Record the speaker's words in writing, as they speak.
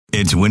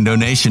It's Window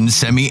Nation's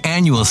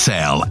semi-annual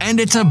sale, and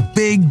it's a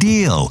big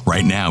deal.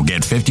 Right now,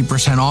 get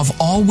 50% off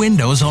all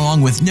windows along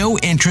with no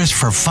interest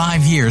for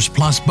 5 years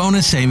plus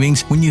bonus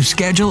savings when you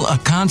schedule a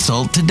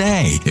consult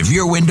today. If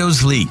your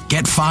windows leak,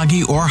 get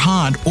foggy or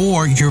hot,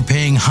 or you're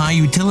paying high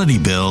utility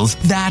bills,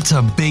 that's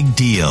a big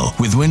deal.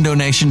 With Window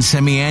Nation's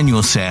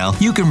semi-annual sale,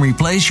 you can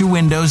replace your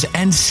windows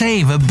and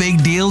save a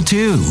big deal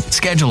too.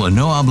 Schedule a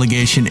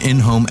no-obligation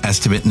in-home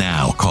estimate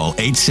now. Call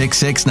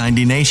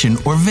 866-90-NATION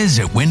or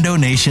visit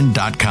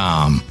windownation.com.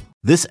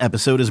 This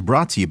episode is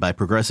brought to you by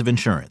Progressive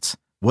Insurance.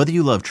 Whether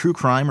you love true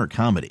crime or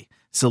comedy,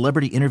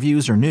 celebrity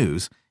interviews or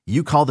news,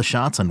 you call the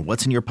shots on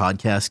what's in your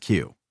podcast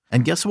queue.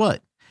 And guess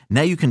what?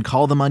 Now you can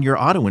call them on your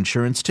auto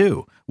insurance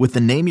too with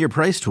the Name Your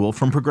Price tool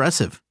from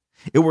Progressive.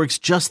 It works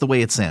just the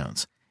way it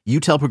sounds.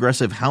 You tell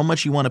Progressive how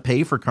much you want to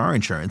pay for car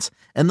insurance,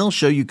 and they'll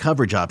show you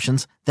coverage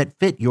options that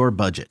fit your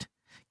budget.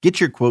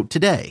 Get your quote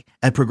today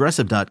at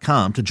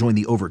Progressive.com to join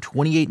the over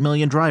 28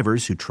 million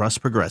drivers who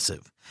trust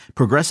Progressive.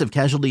 Progressive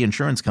Casualty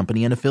Insurance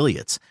Company and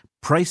Affiliates.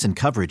 Price and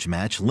coverage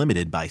match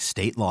limited by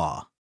state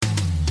law.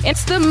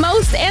 It's the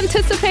most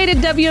anticipated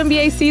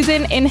WNBA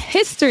season in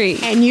history.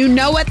 And you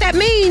know what that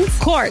means.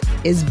 Court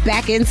is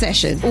back in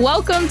session.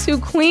 Welcome to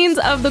Queens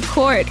of the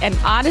Court, an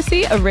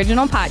Odyssey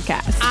original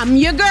podcast. I'm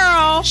your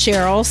girl,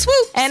 Cheryl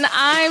Swoop. And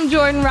I'm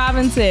Jordan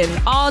Robinson.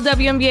 All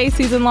WNBA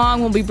season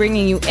long, we'll be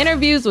bringing you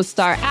interviews with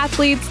star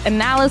athletes,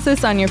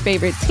 analysis on your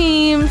favorite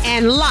teams,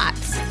 and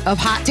lots of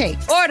hot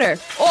takes.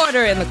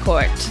 Order in the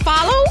court.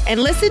 Follow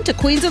and listen to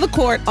Queens of the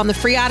Court on the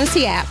free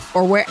Odyssey app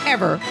or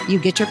wherever you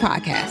get your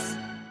podcasts.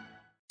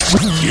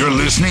 You're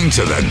listening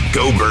to the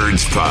Go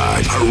Birds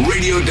Pod, a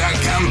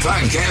radio.com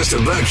podcast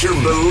about your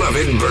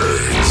beloved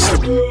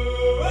birds.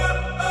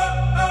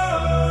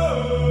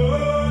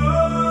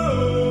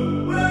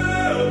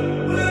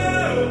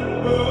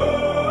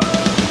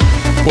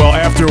 Well,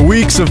 after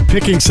weeks of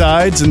picking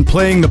sides and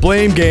playing the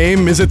blame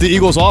game, is it the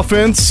Eagles'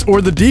 offense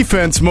or the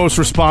defense most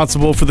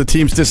responsible for the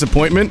team's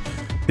disappointment?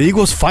 The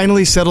Eagles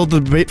finally settled the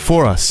debate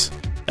for us.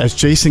 As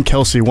Jason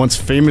Kelce once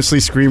famously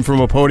screamed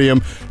from a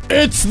podium,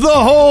 "It's the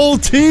whole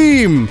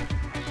team!"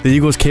 The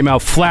Eagles came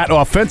out flat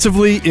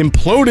offensively,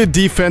 imploded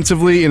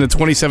defensively in a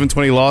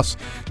 27-20 loss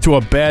to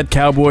a bad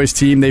Cowboys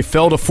team. They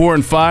fell to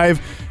 4-5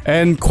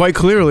 and quite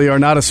clearly are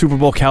not a Super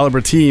Bowl caliber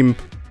team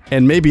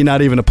and maybe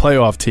not even a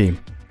playoff team.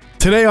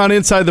 Today on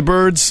Inside the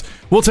Birds,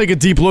 we'll take a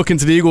deep look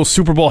into the Eagles'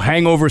 Super Bowl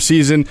hangover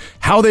season,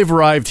 how they've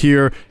arrived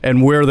here,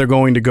 and where they're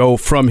going to go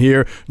from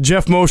here.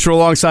 Jeff Mosher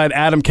alongside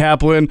Adam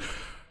Kaplan.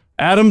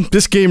 Adam,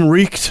 this game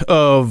reeked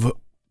of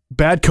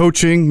bad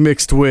coaching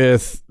mixed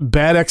with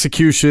bad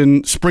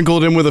execution,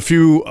 sprinkled in with a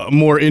few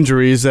more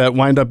injuries that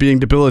wind up being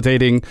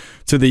debilitating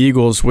to the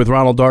Eagles with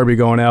Ronald Darby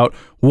going out.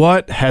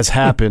 What has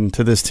happened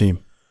to this team?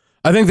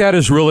 I think that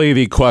is really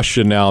the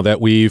question now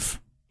that we've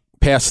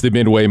passed the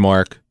midway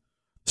mark.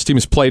 This team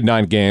has played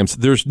 9 games.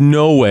 There's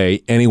no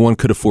way anyone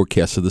could have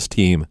forecasted this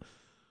team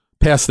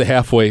past the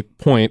halfway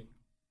point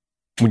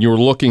when you were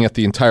looking at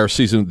the entire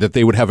season that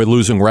they would have a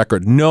losing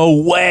record. No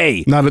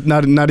way. Not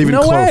even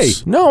no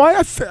close. Way. No,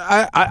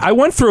 I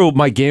went through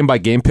my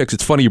game-by-game picks.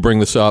 It's funny you bring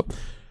this up.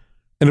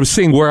 And I was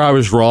seeing where I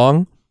was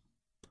wrong.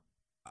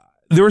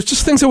 There was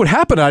just things that would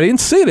happen. I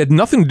didn't see it. It had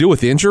nothing to do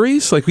with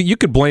injuries. Like, you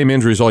could blame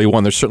injuries all you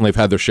want. They certainly have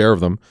had their share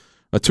of them,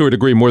 to a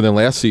degree more than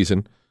last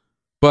season.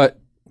 But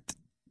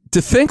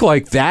to think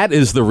like that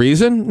is the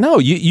reason? No,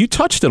 you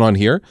touched it on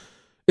here.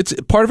 It's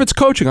part of it's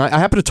coaching. I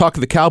happened to talk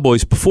to the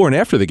Cowboys before and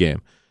after the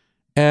game.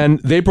 And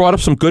they brought up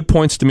some good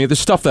points to me. There's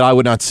stuff that I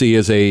would not see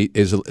as a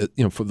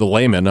for the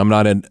layman. I'm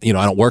not I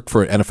don't work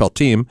for an NFL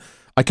team.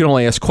 I can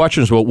only ask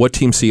questions about what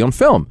teams see on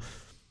film.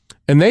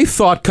 And they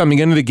thought coming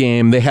into the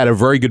game they had a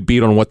very good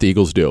beat on what the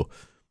Eagles do,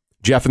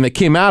 Jeff. And they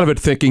came out of it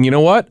thinking, you know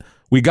what,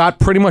 we got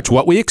pretty much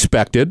what we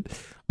expected.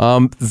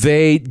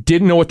 They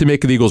didn't know what to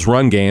make of the Eagles'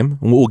 run game.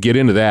 And we'll get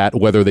into that,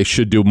 whether they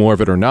should do more of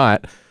it or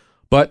not.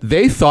 But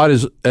they thought,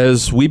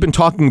 as we've been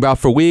talking about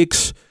for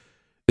weeks,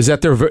 is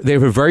that they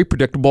have a very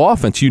predictable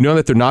offense. You know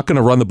that they're not going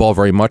to run the ball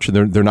very much,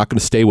 and they're not going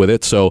to stay with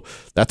it. So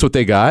that's what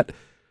they got.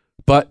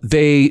 But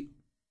they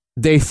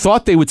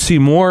thought they would see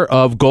more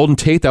of Golden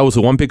Tate. That was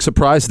the one big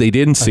surprise. They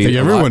didn't see it. I think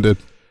everyone did.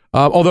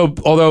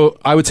 Although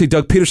I would say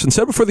Doug Peterson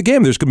said before the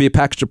game there's going to be a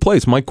package of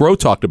plays. Mike Groh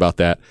talked about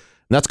that.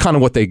 And that's kind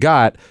of what they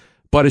got.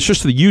 But it's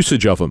just the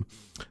usage of them.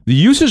 The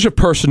usage of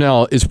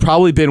personnel has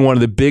probably been one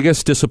of the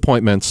biggest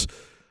disappointments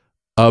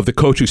of the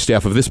coaching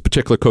staff, of this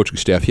particular coaching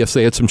staff. Yes,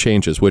 they had some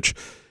changes, which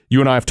you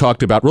and I have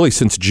talked about really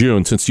since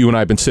June, since you and I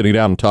have been sitting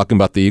down and talking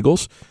about the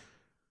Eagles.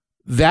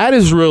 That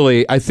is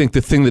really, I think,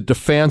 the thing that the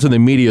fans and the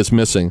media is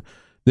missing,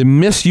 the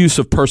misuse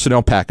of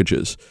personnel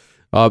packages.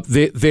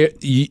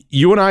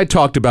 You and I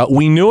talked about,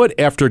 we knew it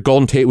after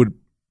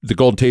the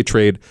Golden Tate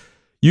trade,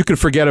 you could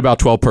forget about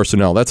 12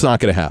 personnel. That's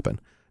not going to happen.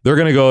 They're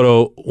going to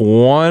go to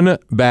 1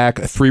 back,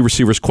 3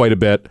 receivers quite a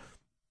bit.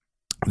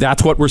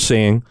 That's what we're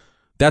seeing.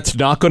 That's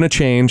not going to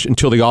change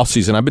until the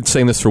offseason. I've been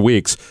saying this for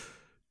weeks.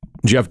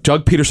 Jeff,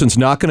 Doug Peterson's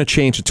not going to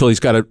change until he's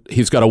got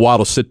a while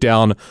to sit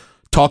down,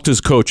 talk to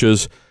his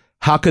coaches.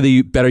 How could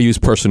he better use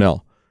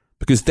personnel?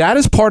 Because that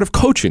is part of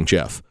coaching,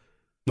 Jeff.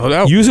 No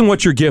doubt. Using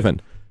what you're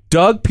given.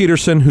 Doug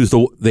Peterson, who's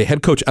the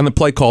head coach and the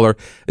play caller,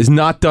 has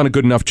not done a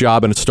good enough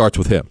job, and it starts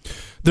with him.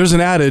 There's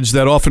an adage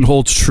that often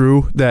holds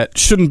true that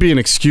shouldn't be an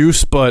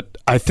excuse, but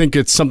I think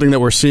it's something that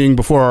we're seeing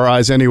before our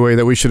eyes anyway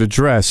that we should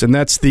address, and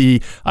that's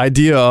the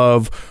idea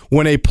of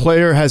when a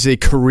player has a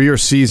career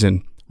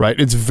season, right?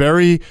 It's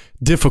very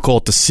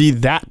difficult to see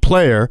that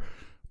player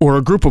or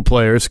a group of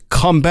players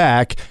come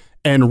back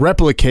and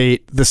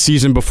replicate the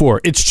season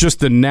before. It's just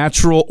the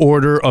natural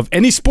order of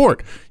any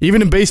sport, even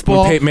in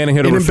baseball. Peyton Manning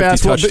hit over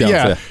 50 touchdowns.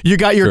 Yeah, you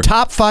got your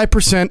top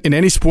 5% in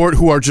any sport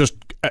who are just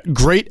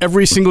great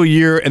every single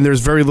year, and there's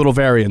very little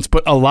variance.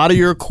 But a lot of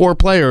your core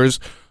players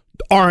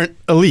aren't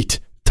elite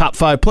top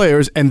 5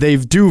 players, and they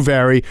do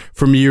vary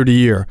from year to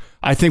year.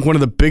 I think one of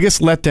the biggest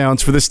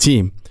letdowns for this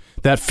team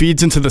that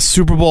feeds into the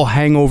Super Bowl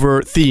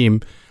hangover theme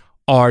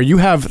are you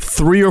have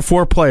 3 or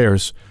 4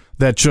 players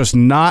that just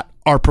not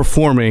are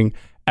performing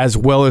as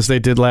well as they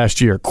did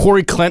last year.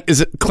 Corey Clement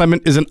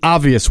is an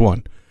obvious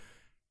one.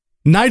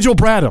 Nigel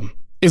Bradham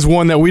is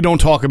one that we don't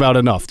talk about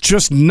enough.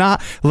 Just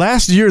not.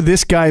 Last year,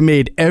 this guy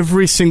made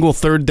every single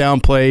third down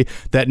play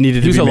that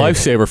needed to be made.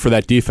 He's a lifesaver for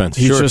that defense.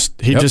 He just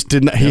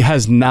did not. He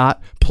has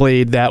not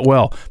played that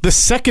well. The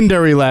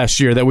secondary last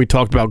year that we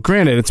talked about,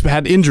 granted, it's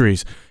had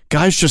injuries.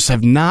 Guys just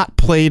have not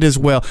played as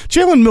well.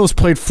 Jalen Mills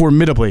played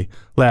formidably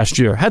last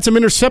year. Had some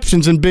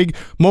interceptions in big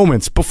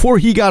moments. Before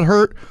he got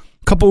hurt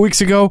a couple of weeks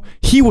ago,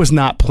 he was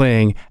not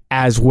playing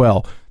as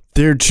well.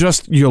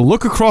 You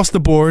look across the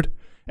board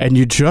and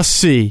you just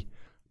see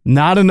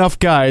not enough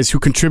guys who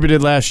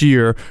contributed last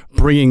year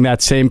bringing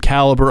that same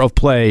caliber of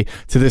play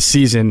to this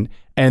season.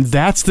 And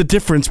that's the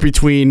difference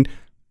between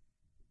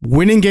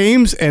winning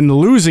games and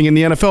losing in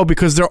the NFL,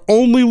 because they're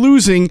only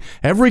losing.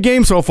 Every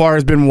game so far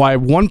has been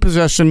one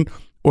possession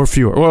or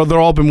fewer. Well, they're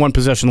all been one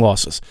possession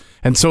losses.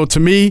 And so to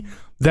me,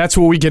 that's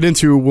what we get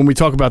into when we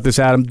talk about this,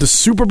 Adam. The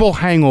Super Bowl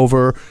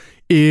hangover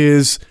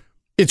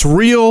it's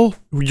real.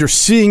 You're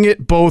seeing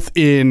it both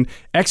in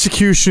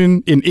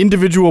execution, in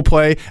individual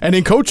play, and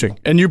in coaching.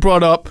 And you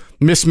brought up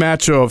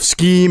mismatch of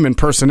scheme and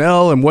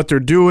personnel and what they're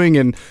doing.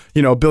 And,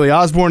 Billy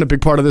Osborne, a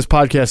big part of this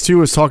podcast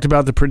too, has talked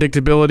about the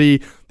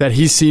predictability that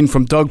he's seen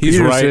from Doug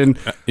Peterson.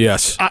 Right.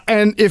 Yes.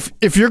 And if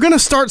you're going to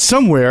start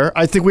somewhere,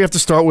 I think we have to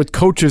start with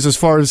coaches as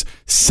far as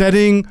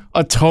setting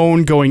a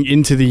tone going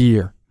into the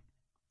year.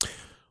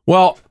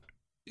 Well,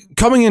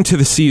 coming into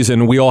the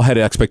season, we all had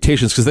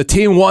expectations because the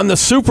team won the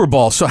Super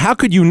Bowl. So how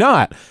could you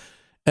not?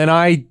 And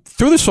I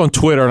threw this on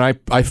Twitter, and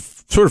I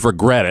sort of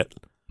regret it.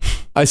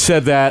 I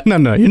said that. No,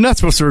 you're not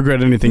supposed to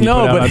regret anything you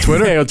put out on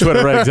Twitter. Yeah, on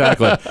Twitter, right,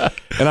 exactly.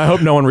 And I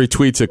hope no one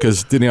retweets it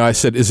because I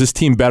said, is this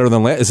team better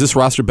than is this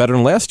roster better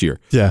than last year?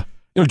 Yeah.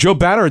 Joe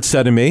Banner had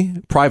said to me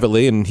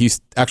privately, and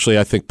he's actually,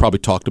 I think, probably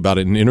talked about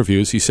it in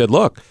interviews. He said,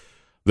 look,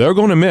 they're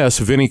going to miss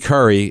Vinny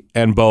Curry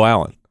and Bo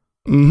Allen.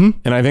 Mm-hmm.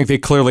 And I think they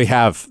clearly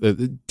have. The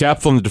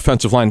depth on the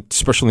defensive line,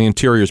 especially the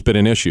interior, has been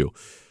an issue.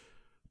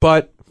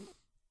 But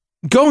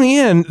going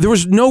in, there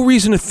was no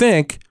reason to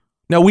think.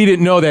 Now, we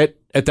didn't know that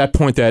at that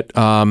point that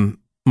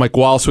Mike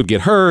Wallace would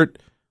get hurt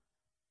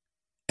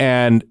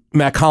and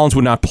Matt Collins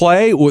would not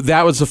play. Well,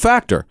 that was a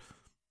factor.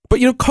 But,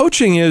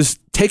 coaching is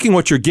taking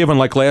what you're given,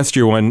 like last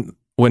year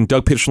when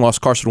Doug Peterson lost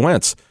Carson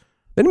Wentz.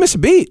 They didn't miss a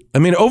beat. I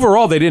mean,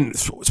 overall, they didn't,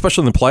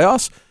 especially in the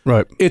playoffs.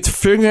 Right. It's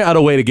figuring out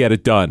a way to get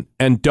it done.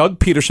 And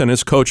Doug Peterson and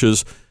his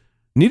coaches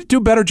need to do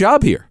a better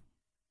job here.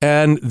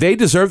 And they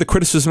deserve the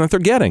criticism that they're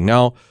getting.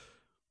 Now,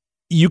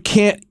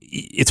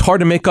 it's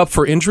hard to make up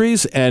for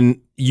injuries. And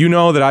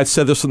that I've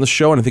said this on the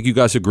show, and I think you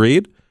guys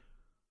agreed.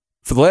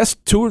 For the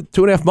last two and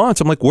a half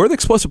months, I'm like, where are the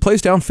explosive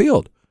plays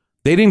downfield?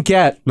 They didn't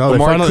get No, Amari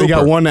they finally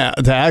Cooper. got one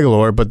to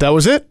Aguilar, but that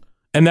was it.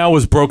 And that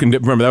was broken.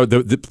 Remember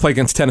that the play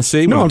against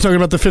Tennessee? No, I'm talking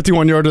about the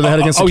 51-yarder they had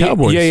against the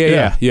Cowboys.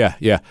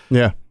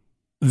 Yeah.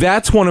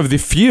 That's one of the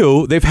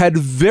few. They've had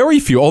very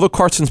few. Although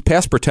Carson's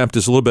pass per attempt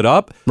is a little bit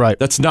up, right?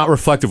 That's not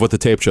reflective of what the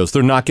tape shows.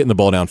 They're not getting the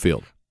ball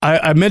downfield.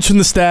 I mentioned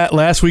the stat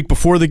last week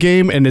before the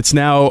game, and it's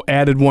now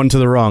added one to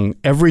the rung.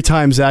 Every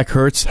time Zach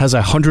Ertz has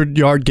a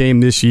 100-yard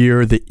game this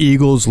year, the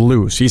Eagles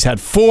lose. He's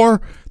had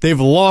 4. They've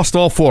lost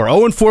all 4.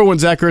 0-4 when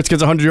Zach Ertz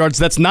gets 100 yards.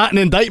 That's not an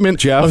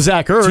indictment of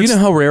Zach Ertz. Do you know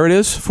how rare it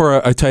is for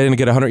a tight end to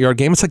get a 100-yard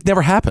game? It's like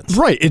never happens.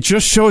 Right. It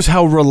just shows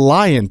how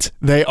reliant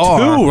they are.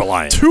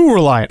 Too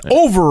reliant.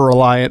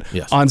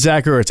 Over-reliant on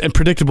Zach Ertz. And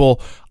predictable.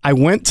 I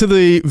went to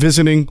the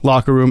visiting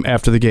locker room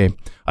after the game.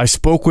 I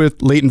spoke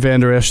with Leighton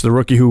Vander Esch, the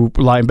rookie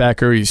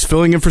linebacker. He's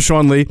filling in for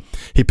Sean Lee.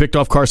 He picked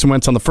off Carson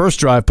Wentz on the first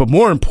drive. But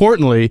more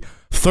importantly,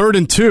 3rd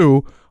and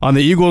 2 on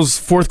the Eagles'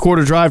 fourth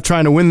quarter drive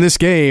trying to win this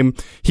game,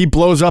 he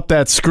blows up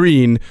that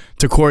screen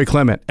to Corey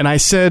Clement. And I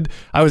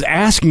was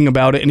asking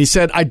about it, and he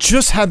said, I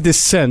just had this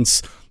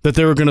sense that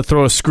they were going to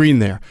throw a screen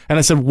there. And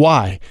I said,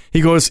 why? He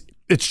goes,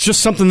 it's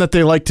just something that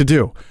they like to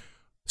do.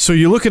 So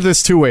you look at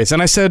this 2 ways.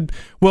 And I said,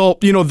 well,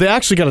 they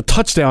actually got a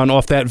touchdown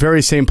off that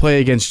very same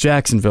play against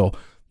Jacksonville.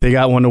 They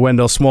got one to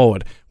Wendell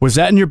Smallwood. Was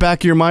that in your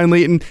back of your mind,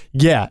 Leighton?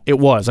 Yeah, it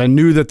was. I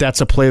knew that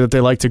that's a play that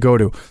they like to go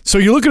to. So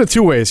you look at it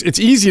two ways. It's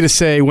easy to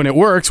say when it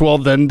works, well,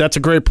 then that's a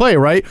great play,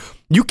 right?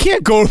 You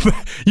can't go to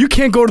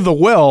the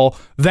well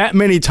that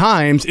many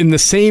times in the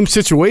same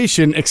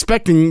situation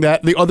expecting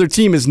that the other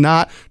team is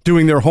not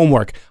doing their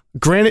homework.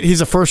 Granted,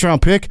 he's a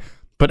first-round pick,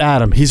 but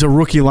Adam, he's a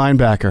rookie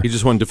linebacker. He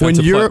just won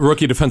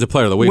rookie defensive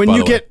player of the week. When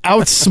you get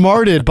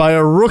outsmarted by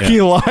a rookie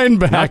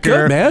linebacker not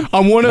good, man.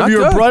 on one of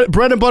your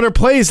bread and butter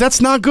plays, that's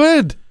not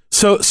good.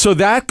 So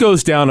that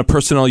goes down to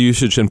personnel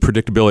usage and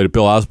predictability that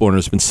Bill Osborne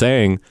has been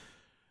saying.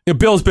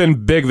 Bill's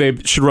been big. They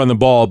should run the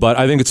ball, but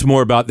I think it's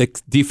more about the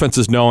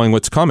defenses knowing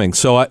what's coming.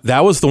 So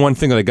that was the one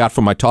thing that I got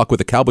from my talk with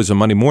the Cowboys on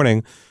Monday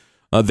morning.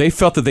 They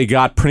felt that they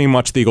got pretty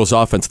much the Eagles'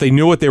 offense. They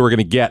knew what they were going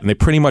to get, and they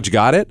pretty much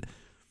got it.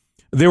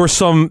 There were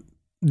some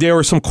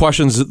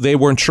questions that they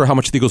weren't sure how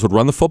much the Eagles would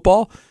run the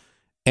football.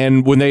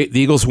 And when the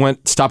Eagles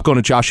stopped going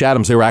to Josh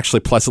Adams, they were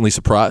actually pleasantly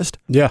surprised.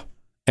 Yeah.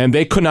 And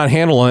they could not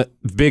handle it,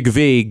 Big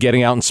V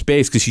getting out in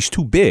space because he's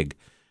too big.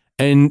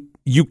 And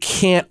you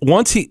can't,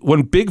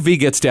 when Big V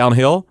gets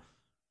downhill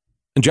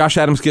and Josh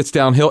Adams gets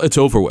downhill, it's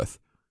over with.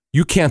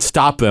 You can't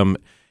stop them.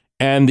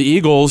 And the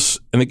Eagles,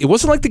 and it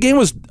wasn't like the game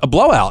was a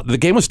blowout. The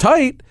game was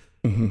tight.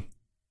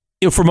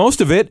 Mm-hmm. For most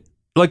of it,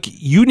 like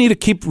you need to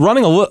keep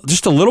running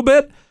just a little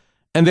bit.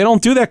 And they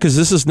don't do that because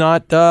this is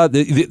not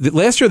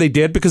last year they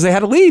did because they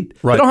had a lead.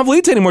 Right. They don't have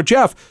leads anymore.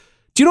 Jeff,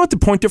 do you know what the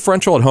point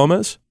differential at home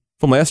is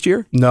from last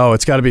year? No,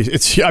 it's got to be. They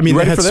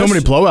had so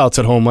many blowouts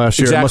at home last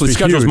year. Exactly. The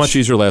schedule was huge. much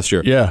easier last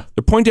year. Yeah.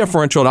 The point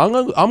differential,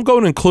 I'm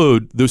going to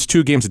include those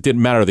two games that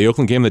didn't matter, the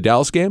Oakland game and the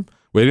Dallas game,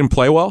 where they didn't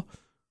play well,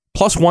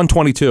 plus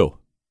 122. You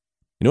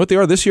know what they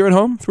are this year at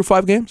home through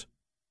 5 games?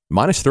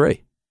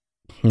 -3.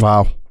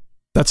 Wow.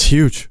 That's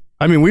huge.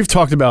 I mean, we've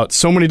talked about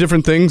so many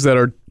different things that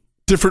are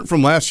different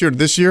from last year to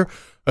this year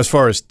as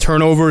far as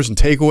turnovers and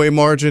takeaway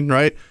margin,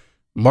 right?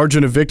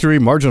 Margin of victory,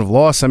 margin of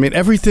loss. I mean,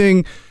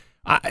 everything.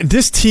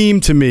 This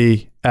team, to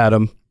me,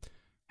 Adam,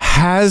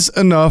 has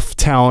enough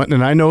talent,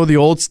 and I know the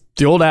old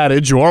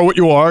adage, you are what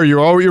you are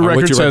what your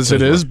record says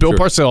it is, Bill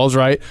Parcells,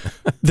 right?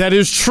 That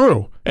is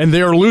true, and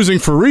they are losing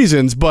for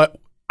reasons, but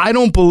I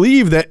don't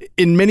believe that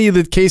in many of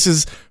the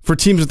cases for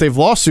teams that they've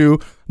lost to,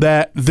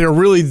 that they're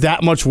really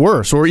that much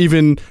worse, or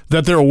even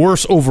that they're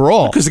worse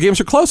overall. Because the games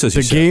are close, as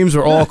you said. The games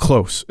are all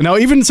close. Now,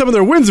 even some of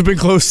their wins have been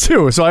close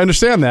too, so I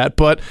understand that,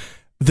 but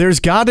there's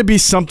got to be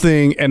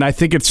something, and I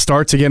think it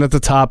starts again at the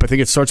top. I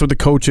think it starts with the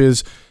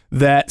coaches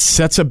that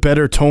sets a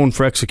better tone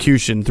for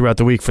execution throughout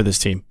the week for this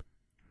team.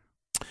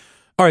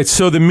 All right,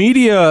 so the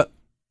media,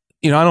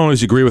 I don't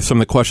always agree with some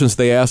of the questions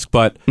they ask,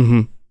 but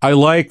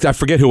I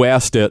forget who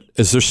asked it,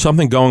 is there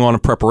something going on in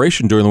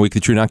preparation during the week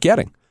that you're not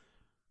getting?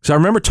 Because I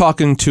remember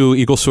talking to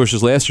Eagle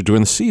sources last year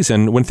during the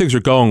season when things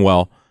are going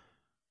well,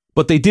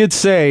 but they did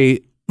say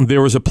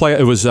there was a play,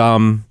 it was,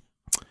 it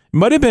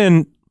might have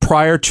been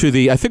prior to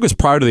the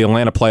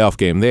Atlanta playoff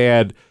game. They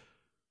had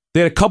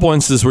a couple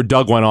instances where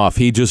Doug went off.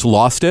 He just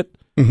lost it.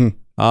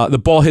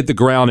 The ball hit the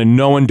ground and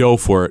no one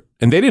dove for it.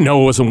 And they didn't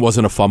know it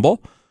wasn't a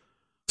fumble.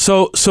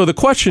 So the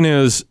question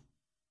is,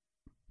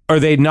 are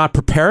they not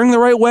preparing the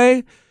right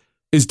way?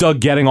 Is Doug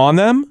getting on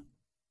them?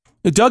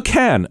 Doug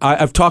can.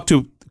 I've talked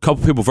to a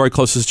couple people very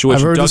close to the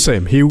situation. I've heard the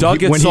same. Doug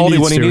gets salty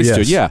when he needs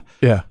to. Yeah.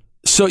 Yeah.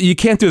 So you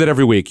can't do that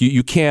every week.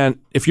 You can't.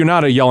 If you're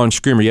not a yeller and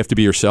screamer, you have to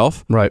be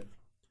yourself. Right.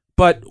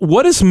 But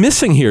what is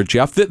missing here,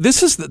 Jeff?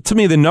 This is, to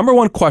me, the number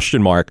one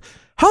question mark.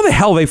 How the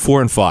hell are they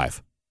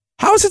 4-5?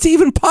 How is it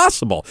even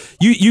possible?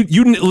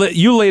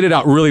 You laid it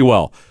out really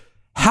well.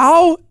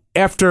 How,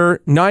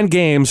 after 9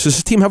 games, does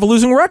this team have a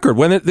losing record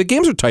when the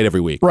games are tight every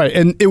week? Right,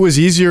 and it was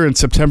easier in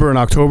September and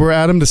October,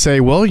 Adam, to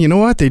say, well, you know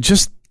what? They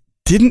just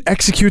didn't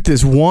execute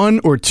this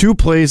 1 or 2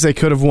 plays they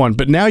could have won.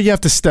 But now you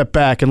have to step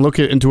back and look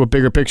into a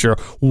bigger picture.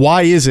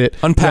 Why is it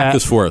Unpack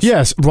this for us.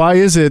 Yes, why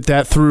is it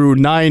that through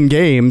 9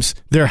 games,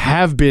 there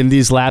have been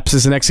these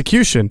lapses in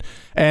execution?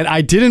 And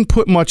I didn't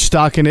put much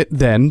stock in it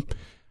then.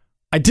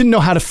 I didn't know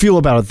how to feel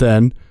about it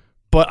then,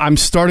 but I'm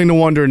starting to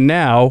wonder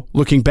now,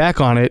 looking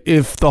back on it,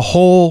 if the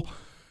whole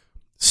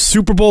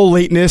Super Bowl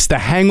lateness, the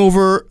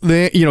hangover,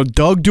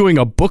 Doug doing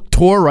a book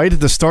tour right at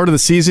the start of the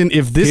season,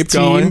 if this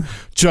team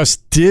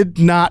just did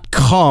not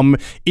come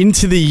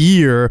into the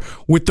year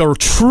with the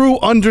true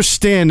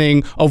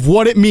understanding of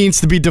what it means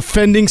to be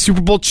defending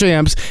Super Bowl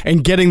champs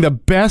and getting the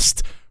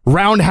best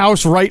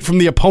roundhouse right from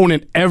the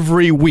opponent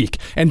every week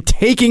and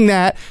taking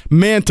that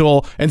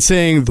mantle and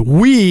saying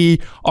we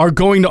are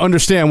going to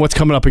understand what's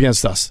coming up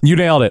against us. You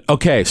nailed it.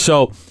 Okay,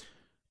 so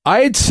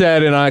I had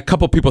said, and a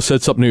couple of people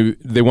said something,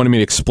 they wanted me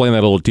to explain that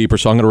a little deeper,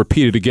 so I'm going to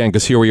repeat it again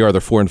because here we are, they're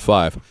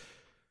 4-5.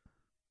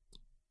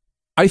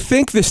 I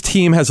think this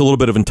team has a little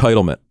bit of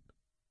entitlement.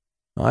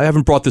 I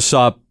haven't brought this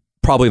up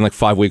probably in like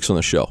 5 weeks on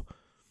the show.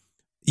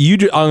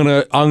 I'm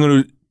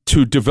going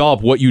to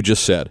develop what you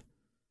just said.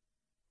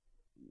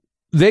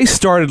 They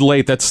started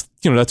late. That's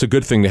a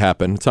good thing to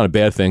happen. It's not a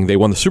bad thing. They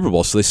won the Super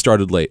Bowl, so they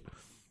started late.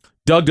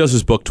 Doug does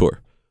his book tour.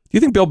 Do you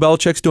think Bill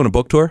Belichick's doing a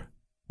book tour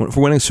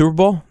for winning a Super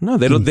Bowl? No,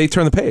 they don't. They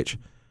turn the page.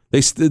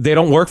 They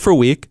don't work for a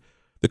week.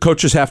 The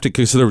coaches have to,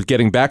 because they're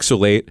getting back so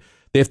late,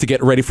 they have to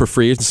get ready for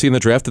free agency in the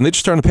draft, and they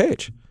just turn the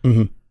page.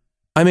 Mm-hmm.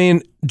 I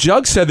mean,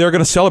 Jug said they're going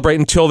to celebrate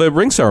until the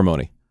ring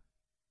ceremony.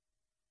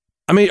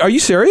 I mean, are you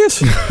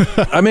serious?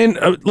 I mean,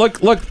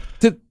 look,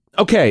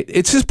 okay,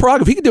 it's his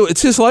prerogative. He can do it.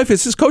 It's his life.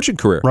 It's his coaching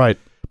career. Right.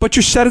 But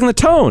you're setting the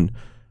tone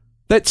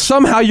that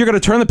somehow you're going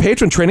to turn the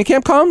page when training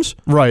camp comes?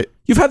 Right.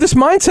 You've had this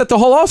mindset the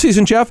whole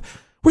offseason, Jeff.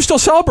 We're still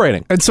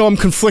celebrating. And so I'm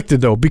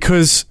conflicted, though,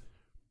 because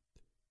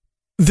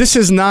this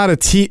is not a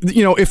team.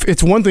 You know, if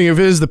it's one thing, if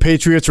it is the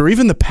Patriots or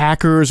even the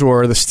Packers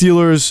or the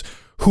Steelers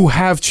who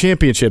have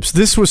championships,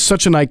 this was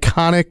such an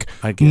iconic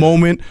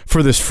moment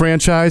for this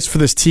franchise, for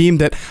this team,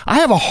 that I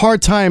have a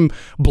hard time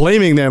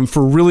blaming them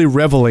for really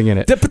reveling in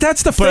it. But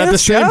that's the fans, But at the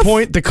same Jeff.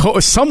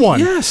 point, someone,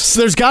 Yes.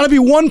 so there's got to be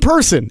one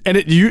person, and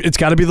it's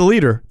got to be the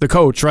leader, the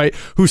coach, right,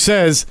 who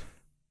says,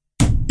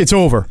 it's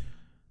over.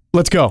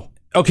 Let's go.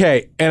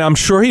 Okay, and I'm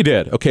sure he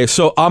did. Okay,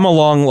 so I'm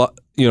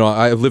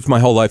I've lived my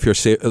whole life here,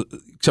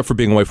 except for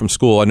being away from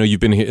school. I know you've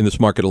been here in this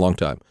market a long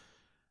time.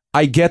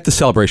 I get the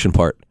celebration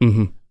part.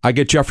 Mm-hmm. I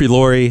get Jeffrey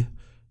Lurie.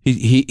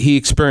 He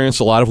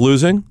experienced a lot of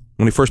losing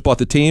when he first bought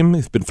the team.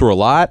 He's been through a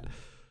lot.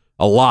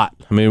 I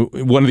mean,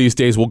 one of these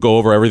days we'll go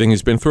over everything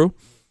he's been through.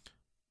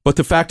 But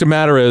the fact of the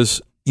matter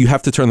is, you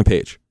have to turn the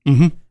page.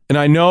 Mm-hmm. And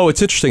I know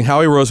it's interesting.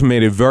 Howie Roseman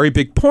made a very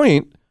big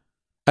point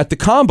at the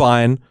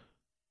Combine.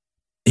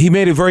 He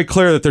made it very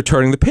clear that they're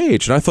turning the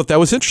page. And I thought that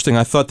was interesting.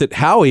 I thought that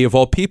Howie, of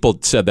all people,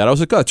 said that. I was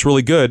like, oh, that's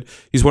really good.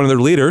 He's one of their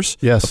leaders.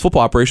 Yes. Of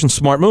football operations,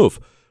 smart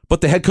move.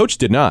 But the head coach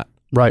did not.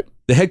 Right.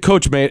 The head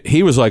coach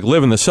he was like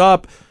living this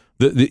up.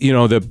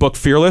 The book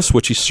Fearless,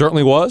 which he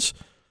certainly was.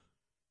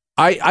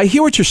 I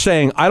hear what you're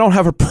saying. I don't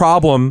have a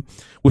problem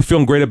with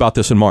feeling great about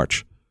this in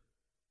March.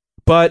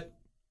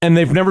 And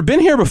they've never been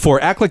here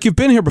before. Act like you've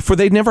been here before.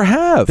 They never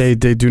have. They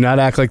do not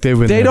act like they've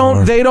been They there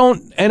don't. before. They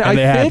don't. And I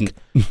think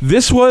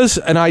this was,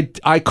 and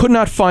I could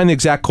not find the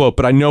exact quote,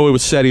 but I know it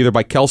was said either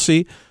by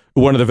Kelsey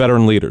or one of the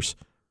veteran leaders.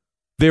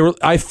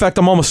 In fact,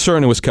 I'm almost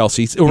certain it was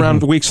Kelsey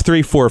around weeks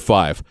 3, 4, or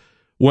 5.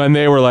 When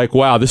they were like,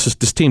 wow, this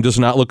team does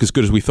not look as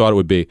good as we thought it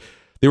would be.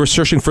 They were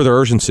searching for their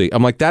urgency.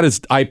 I'm like,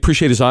 I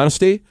appreciate his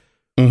honesty.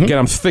 Mm-hmm. Again,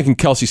 I'm thinking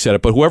Kelsey said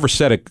it, but whoever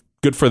said it,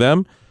 good for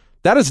them.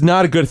 That is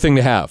not a good thing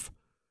to have.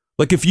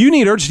 Like, if you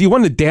need urgency, you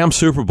won the damn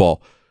Super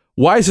Bowl.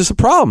 Why is this a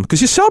problem?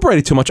 Because you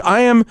celebrated too much.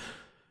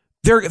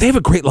 They have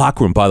a great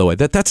locker room, by the way.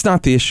 That's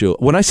not the issue.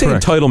 When I say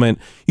Correct. Entitlement,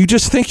 you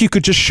just think you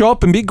could just show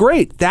up and be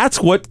great. That's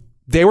what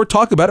they were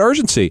talking about,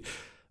 urgency.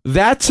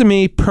 That, to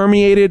me,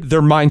 permeated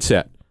their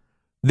mindset.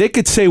 They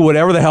could say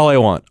whatever the hell they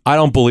want. I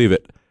don't believe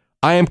it.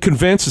 I am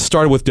convinced it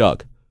started with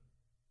Doug.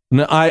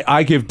 And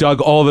I give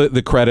Doug all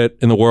the credit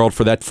in the world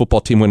for that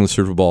football team winning the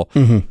Super Bowl.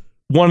 Mm-hmm.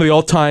 One of the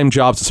all-time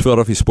jobs in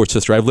Philadelphia sports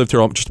history. I've lived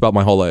here just about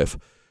my whole life.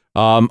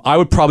 I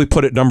would probably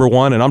put it number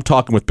one, and I'm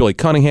talking with Billy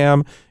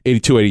Cunningham,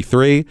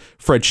 82-83,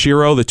 Fred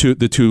Shiro, the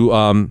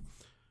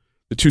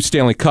two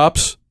Stanley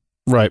Cups.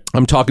 Right.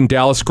 I'm talking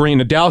Dallas Green.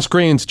 The Dallas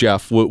Greens,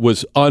 Jeff,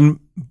 was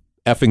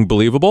effing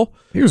believable.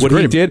 He was what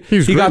great. he did.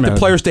 He got the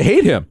players to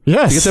hate him.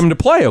 Yes. To get them to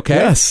play, okay?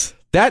 Yes.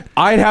 That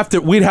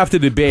we'd have to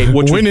debate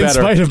which Win was better.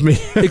 in spite of me.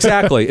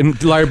 Exactly.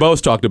 And Larry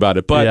Bowes talked about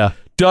it. But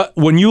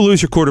when you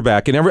lose your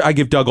quarterback, and I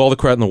give Doug all the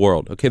credit in the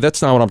world. Okay,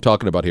 that's not what I'm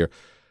talking about here.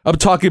 I'm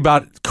talking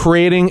about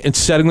creating and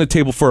setting the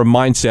table for a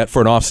mindset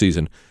for an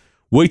offseason.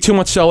 Way too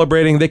much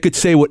celebrating. They could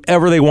say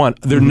whatever they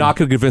want. They're not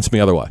going to convince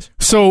me otherwise.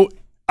 So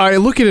I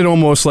look at it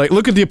almost like,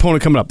 look at the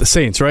opponent coming up, the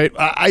Saints, right?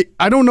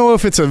 I don't know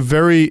if it's a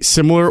very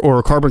similar or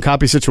a carbon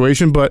copy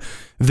situation, but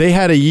they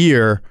had a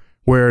year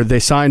where they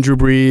signed Drew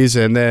Brees,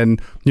 and then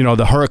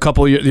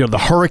the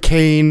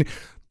hurricane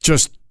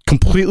just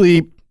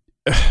completely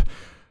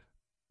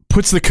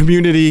puts the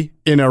community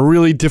in a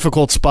really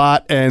difficult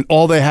spot, and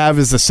all they have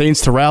is the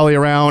Saints to rally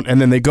around,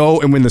 and then they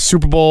go and win the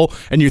Super Bowl,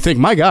 and you think,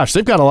 my gosh,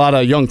 they've got a lot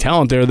of young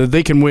talent there that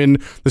they can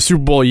win the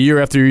Super Bowl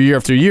year after year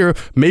after year.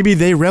 Maybe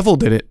they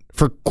reveled in it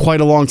for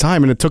quite a long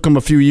time, and it took them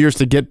a few years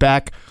to get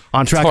back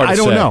on track. I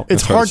don't know.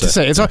 It's hard to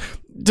say.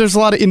 There's a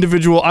lot of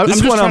individual.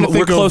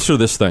 We're closer to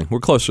this thing. We're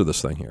closer to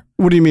this thing here.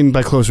 What do you mean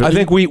by closer? I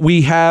think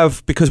we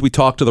have, because we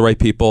talk to the right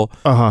people.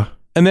 Uh-huh.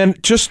 And then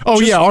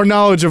our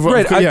knowledge of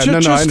right. I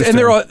understand. And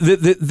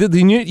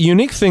the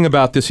unique thing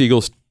about this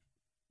Eagles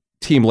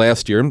team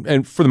last year,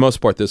 and for the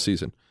most part this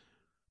season,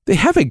 they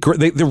have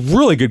they're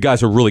really good guys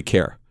who really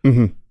care.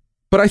 Mm-hmm.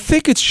 But I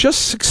think it's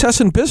just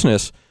success in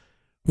business.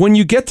 When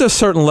you get to a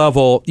certain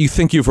level, you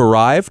think you've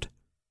arrived.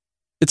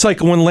 It's like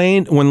when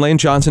Lane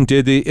Johnson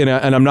did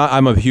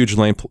I'm a huge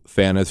Lane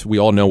fan, as we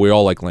all know. We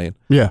all like Lane.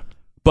 Yeah.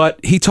 But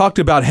he talked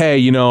about,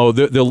 hey,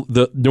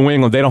 the New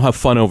England, they don't have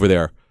fun over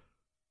there.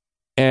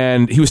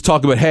 And he was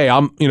talking about, hey,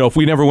 if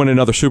we never win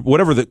another Super,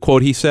 whatever the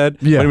quote he said,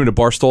 might have been to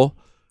Barstool.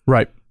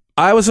 Right.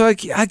 I was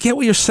like, I get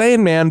what you're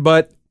saying, man,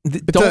 but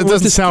it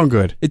doesn't sound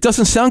good. It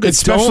doesn't sound good.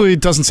 Especially, it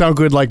doesn't sound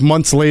good like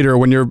months later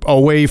when you're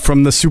away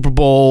from the Super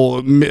Bowl.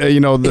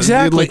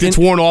 Exactly. Like it's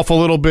worn off a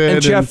little bit.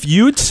 And Jeff,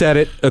 you'd said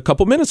it a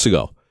couple minutes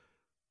ago.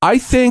 I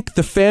think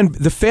the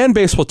fan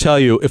base will tell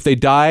you if they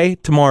die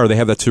tomorrow, they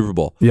have that Super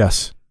Bowl.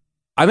 Yes.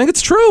 I think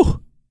it's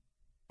true.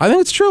 I think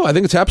it's true. I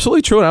think it's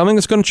absolutely true, and I don't think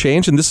it's going to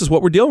change, and this is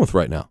what we're dealing with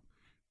right now.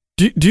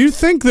 Do you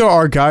think there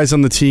are guys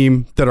on the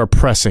team that are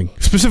pressing,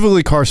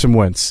 specifically Carson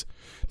Wentz?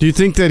 Do you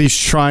think that he's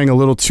trying a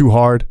little too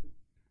hard?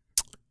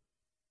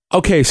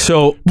 Okay,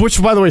 so...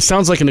 Which, by the way,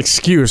 sounds like an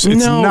excuse.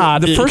 It's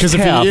not, because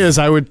if he is,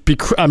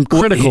 I'm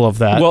critical of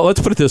that. Well,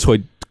 let's put it this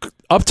way.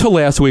 Up to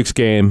last week's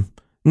game,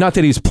 not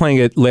that he's playing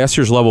at last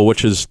year's level,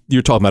 which is,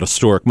 you're talking about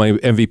historic, my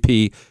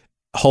MVP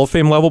Hall of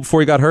Fame level before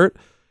he got hurt,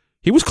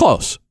 he was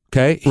close,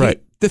 okay? Right.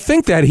 To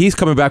think that he's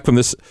coming back from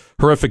this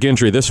horrific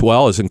injury this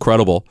well is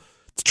incredible.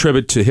 It's a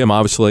tribute to him,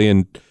 obviously,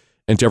 and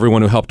to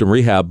everyone who helped him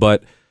rehab.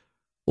 But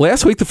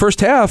last week, the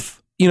first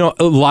half,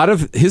 a lot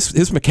of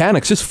his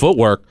mechanics, his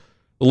footwork,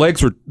 the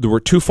legs were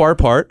too far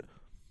apart.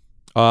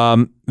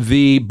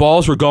 The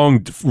balls were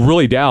going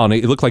really down.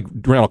 It looked like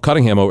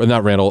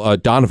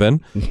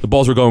Donovan. The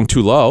balls were going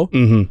too low.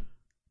 Mm-hmm.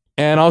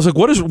 And I was like,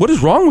 what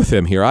is wrong with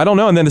him here? I don't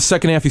know. And then the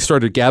second half, he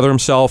started to gather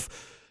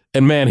himself.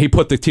 And man, he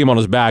put the team on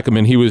his back. I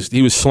mean, he was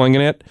slinging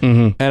it.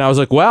 Mm-hmm. And I was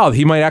like, wow,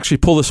 he might actually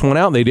pull this one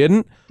out. And they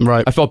didn't.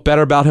 Right. I felt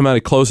better about him how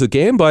he closed the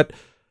game. But,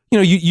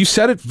 you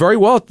said it very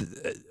well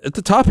at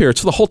the top here.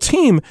 It's the whole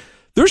team.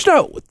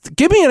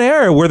 Give me an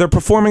area where they're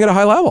performing at a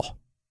high level.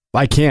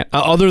 I can't.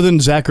 Other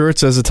than Zach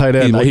Ertz as a tight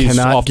end, I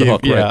cannot off the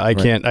hook, Yeah,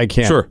 right, I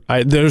can't. Sure.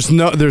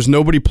 There's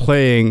nobody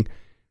playing,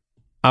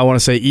 I want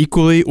to say,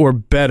 equally or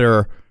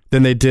better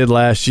than they did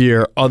last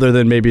year, other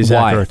than maybe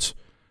Zach Ertz.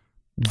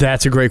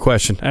 That's a great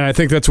question. And I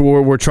think that's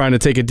what we're trying to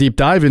take a deep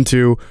dive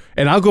into.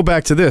 And I'll go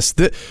back to this.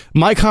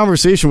 My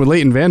conversation with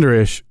Leighton Vander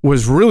Esch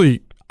was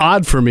really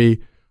odd for me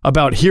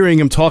about hearing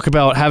him talk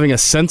about having a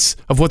sense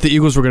of what the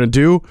Eagles were going to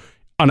do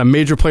on a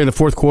major play in the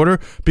fourth quarter,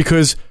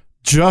 because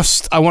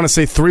I want to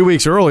say 3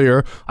 weeks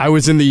earlier, I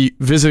was in the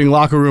visiting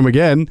locker room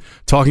again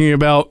talking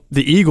about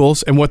the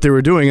Eagles and what they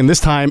were doing. And this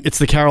time it's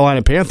the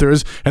Carolina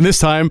Panthers. And this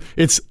time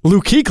it's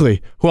Luke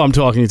Kuechly, who I'm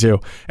talking to,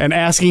 and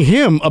asking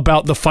him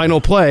about the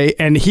final play.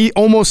 And he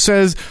almost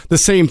says the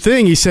same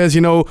thing. He says,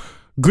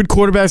 good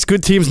quarterbacks,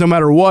 good teams, no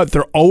matter what,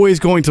 they're always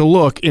going to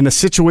look in a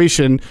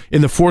situation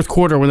in the fourth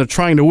quarter when they're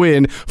trying to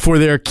win for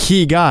their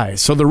key guys.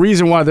 So the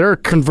reason why they're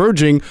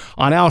converging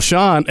on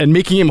Alshon and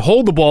making him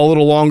hold the ball a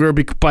little longer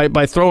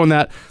by throwing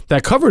that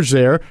coverage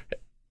there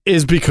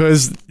is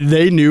because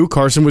they knew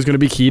Carson was going to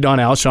be keyed on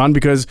Alshon,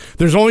 because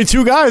there's only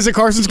two guys that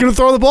Carson's going to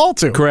throw the ball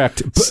to.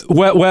 Correct.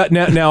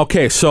 Now,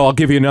 okay, so I'll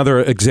give you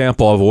another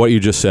example of what you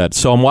just said.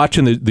 So I'm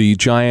watching the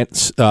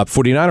Giants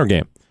 49er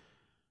game.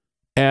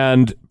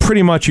 And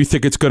pretty much you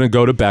think it's going to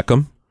go to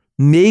Beckham.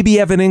 Maybe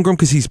Evan Ingram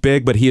because he's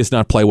big, but he has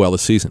not played well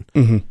this season.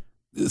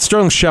 Mm-hmm.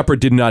 Sterling Shepard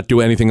did not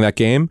do anything in that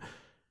game,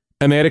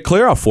 and they had a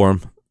clear out for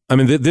him. I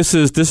mean, this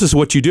is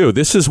what you do.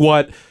 This is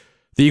what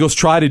the Eagles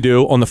tried to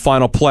do on the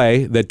final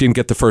play that didn't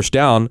get the first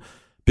down,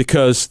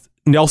 because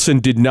Nelson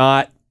did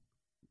not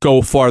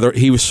go farther.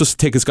 He was supposed to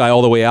take his guy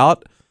all the way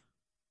out.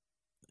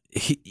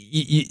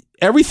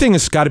 Everything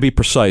has got to be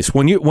precise.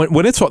 When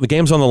the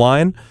game's on the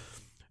line,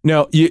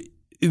 now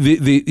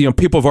the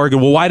people have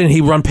argued, well, why didn't he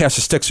run past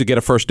the sticks to get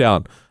a first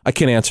down? I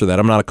can't answer that.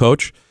 I'm not a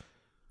coach.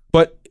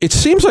 But it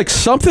seems like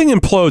something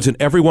implodes in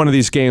every one of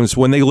these games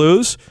when they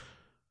lose.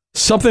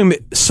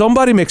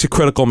 Somebody makes a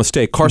critical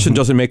mistake. Carson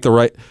doesn't make the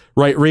right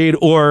read,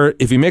 or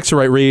if he makes the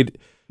right read,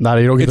 you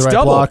don't get the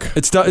right block.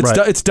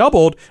 It's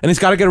doubled, and he's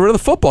got to get rid of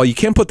the football. You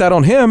can't put that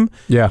on him.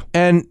 Yeah.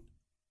 And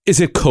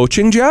is it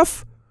coaching,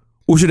 Jeff?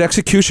 Or is it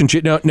execution?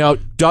 Now,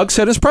 Doug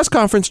said in his press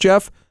conference,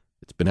 Jeff,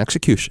 it's been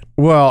execution.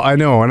 Well, I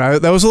know,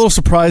 and that was a little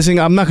surprising.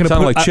 I'm not going to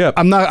put like Chip.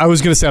 I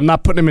was going to say I'm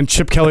not putting him in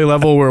Chip Kelly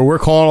level where we're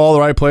calling all the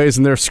right plays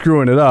and they're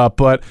screwing it up.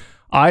 But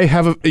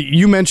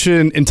you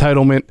mentioned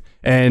entitlement,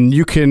 and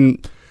you can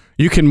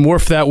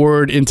morph that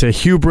word into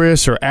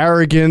hubris or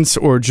arrogance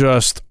or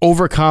just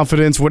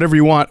overconfidence, whatever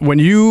you want. When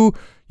you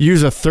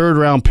use a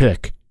third-round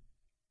pick,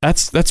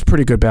 that's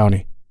pretty good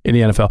bounty in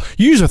the NFL.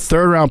 You use a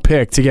third-round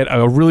pick to get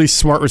a really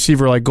smart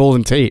receiver like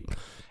Golden Tate,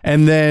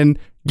 and then,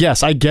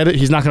 yes, I get it,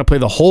 he's not going to play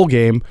the whole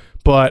game,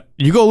 but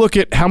you go look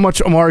at how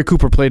much Amari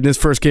Cooper played in his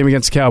first game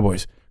against the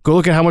Cowboys. Go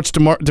look at how much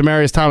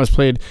Demaryius Thomas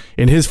played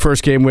in his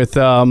first game with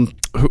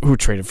who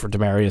traded for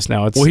Demaryius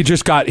now.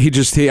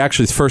 He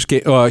actually his first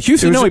game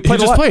Houston. He played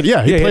a lot. He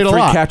played a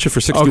lot. 3 catches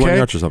for 61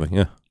 yards or something.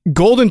 Yeah.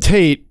 Golden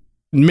Tate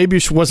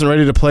maybe wasn't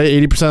ready to play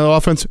 80% of the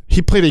offense.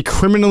 He played a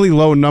criminally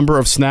low number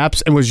of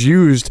snaps and was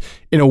used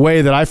in a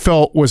way that I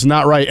felt was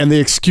not right. And the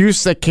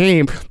excuse that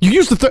came, you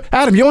used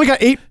Adam, you only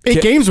got eight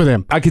games with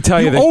him. I could tell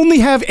you that only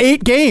have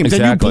 8 games,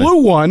 exactly. And you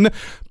blew one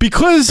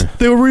because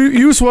the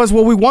use was,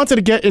 well, we wanted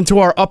to get into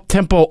our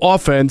up-tempo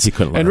offense. He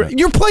couldn't learn it.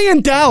 You're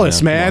playing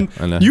Dallas, man.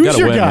 Use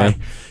your guy. Man.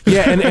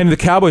 Yeah, and the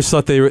Cowboys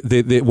thought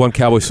one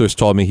Cowboy source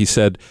told me, he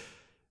said,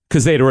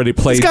 because they had already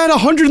played. He's got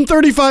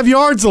 135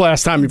 yards the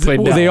last time he played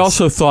Dallas. They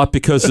also thought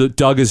because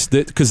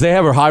because they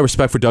have a high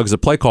respect for Doug as a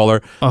play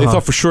caller, they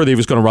thought for sure that he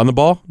was going to run the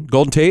ball,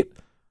 Golden Tate.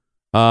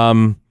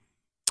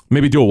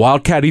 Maybe do a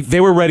wildcat. They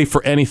were ready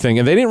for anything,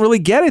 and they didn't really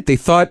get it. They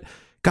thought,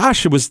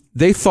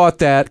 they thought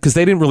that because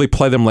they didn't really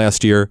play them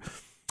last year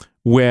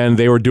when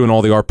they were doing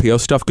all the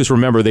RPO stuff. Because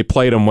remember, they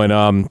played them when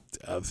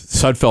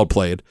Sudfeld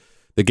played.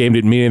 the game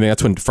didn't mean anything.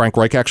 That's when Frank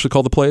Reich actually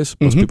called the plays.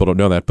 Most people don't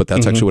know that, but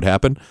that's actually what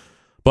happened.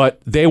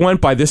 But they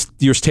went by this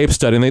year's tape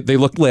study, and they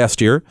looked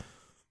last year.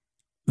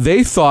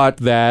 They thought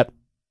that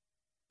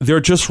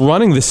they're just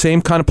running the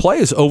same kind of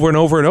plays over and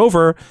over and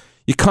over.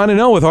 You kind of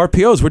know with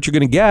RPOs what you're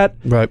going to get.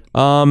 Right.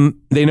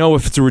 They know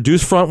if it's a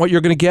reduced front what you're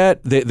going to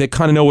get. They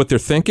kind of know what they're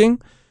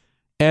thinking.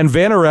 And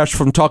Van Der Esch,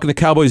 from talking to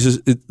Cowboys,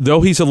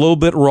 though he's a little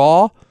bit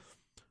raw,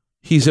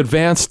 he's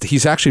advanced.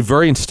 He's actually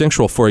very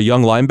instinctual for a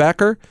young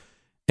linebacker.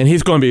 And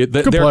he's going to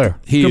be good player.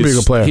 He's going to be a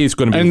good player. He's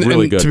going to be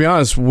really good. To be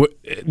honest,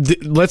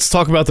 let's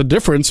talk about the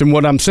difference in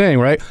what I'm saying,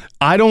 right?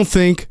 I don't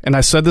think, and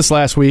I said this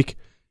last week,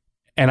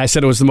 and I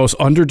said it was the most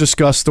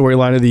under-discussed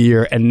storyline of the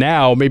year, and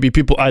now maybe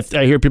I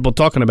hear people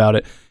talking about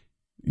it.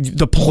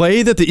 The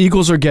play that the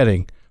Eagles are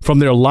getting from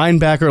their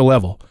linebacker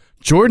level,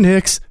 Jordan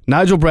Hicks,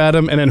 Nigel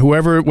Bradham, and then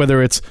whoever,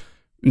 whether it's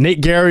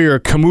Nate Gary or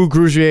Camus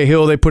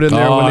Grugier-Hill they put in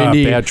there when they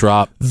need. Bad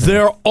drop.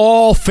 They're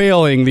all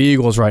failing the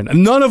Eagles right now.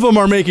 None of them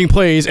are making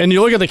plays. And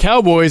you look at the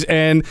Cowboys,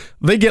 and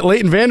they get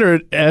Leighton Vander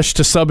Esch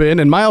to sub in,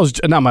 and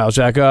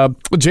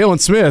Jalen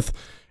Smith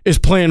is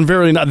playing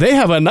they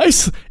have a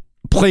nice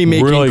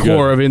playmaking really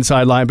core of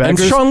inside linebackers. And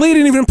Sean Lee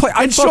didn't even play.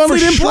 Sean Lee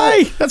didn't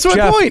play. That's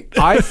my point.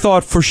 I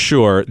thought for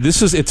sure,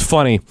 it's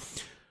funny.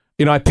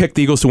 I picked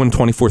the Eagles to win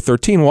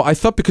 24-13. Well, I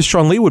thought because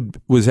Sean Lee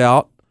was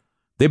out,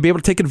 they'd be able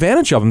to take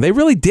advantage of him. They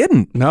really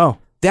didn't. No.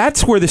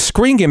 That's where the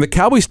screen game, the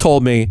Cowboys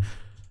told me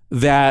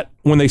that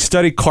when they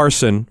studied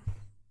Carson,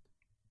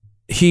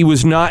 he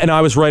was not, and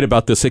I was right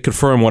about this, they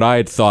confirmed what I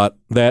had thought,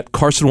 that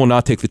Carson will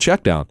not take the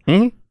check down.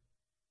 Mm-hmm.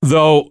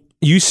 Though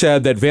you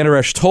said that Van Der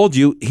Esch told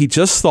you he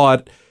just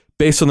thought,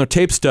 based on their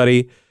tape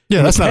study,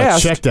 that's not a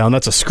check down,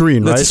 that's a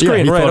screen, right? That's a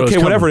screen, right? Okay,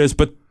 whatever it is,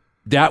 but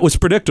that was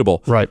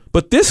predictable. Right.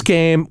 But this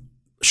game,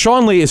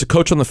 Sean Lee is a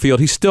coach on the field.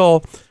 He's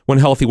still, when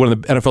healthy, one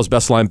of the NFL's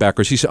best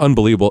linebackers. He's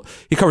unbelievable.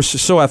 He covers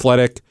so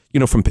athletic,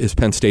 from his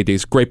Penn State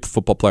days. Great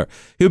football player.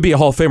 He would be a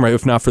Hall of Famer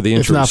if not for the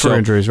injuries. If not for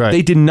injuries, right.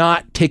 They did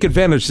not take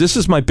advantage. This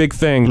is my big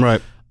thing.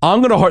 Right.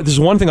 This is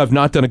one thing I've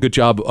not done a good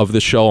job of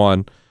this show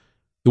on.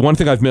 The one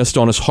thing I've missed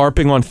on is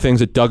harping on things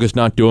that Doug is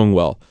not doing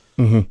well.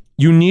 Mm-hmm.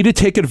 You need to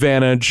take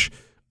advantage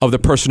of the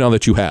personnel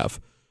that you have.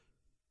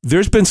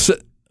 There's been...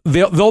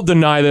 They'll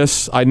deny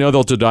this. I know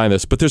they'll deny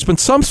this, but there's been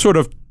some sort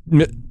of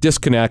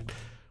disconnect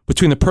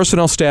between the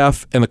personnel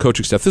staff and the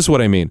coaching staff. This is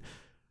what I mean.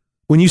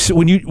 When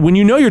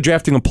you know you're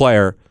drafting a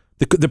player,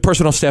 the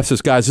personnel staff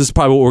says, "Guys, this is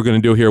probably what we're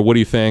going to do here. What do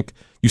you think?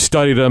 You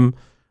studied him.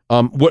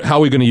 How are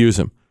we going to use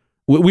him?"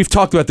 We've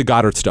talked about the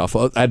Goddard stuff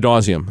ad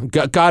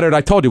nauseum. Goddard, I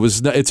told you,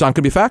 it's not going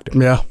to be a factor.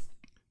 Yeah.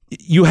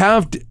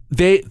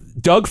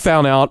 Doug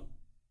found out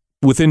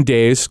within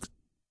days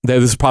that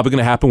this is probably going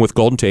to happen with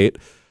Golden Tate.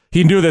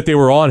 He knew that they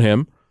were on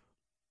him.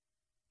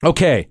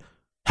 Okay,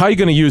 how are you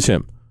going to use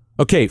him?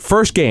 Okay,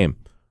 first game,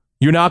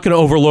 you're not going to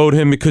overload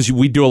him because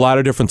we do a lot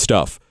of different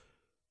stuff.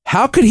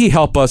 How could he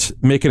help us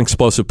make an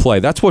explosive play?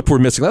 That's what we're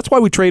missing. That's why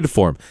we traded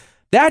for him.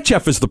 That,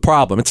 Jeff, is the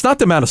problem. It's not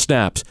the amount of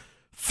snaps.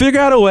 Figure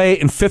out a way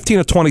in 15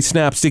 or 20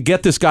 snaps to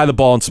get this guy the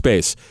ball in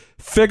space.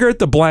 Figure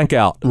the blank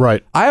out.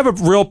 Right. I have a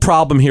real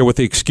problem here with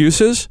the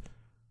excuses.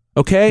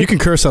 Okay? You can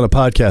curse on a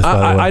podcast, by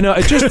the way. I know.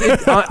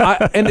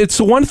 And it's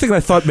the one thing that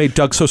I thought made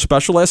Doug so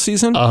special last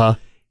season. Uh-huh.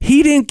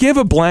 He didn't give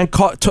a blank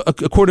call,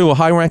 according to a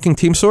high-ranking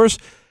team source.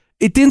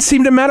 It didn't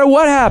seem to matter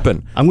what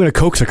happened. I'm going to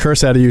coax a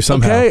curse out of you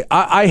somehow. Okay,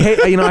 I hate.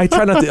 I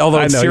try not to. Although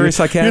I'm serious,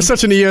 I can. You're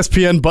such an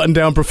ESPN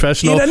button-down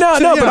professional. But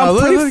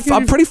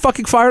I'm pretty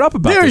fucking fired up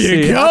about this. There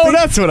you go.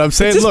 That's what I'm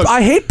saying. Look,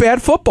 I hate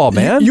bad football,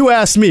 man. You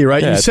asked me,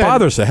 right? Yeah, you said, it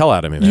bothers the hell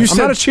out of me, man. I'm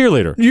not a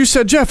cheerleader. You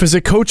said, Jeff, is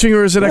it coaching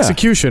or is it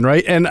execution,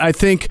 right? And I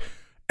think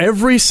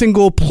every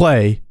single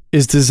play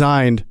is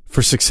designed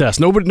for success.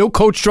 No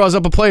coach draws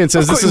up a play and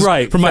says, "This is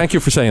right." Thank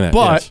you for saying that.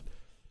 But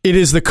it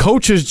is the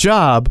coach's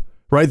job.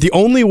 Right, the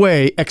only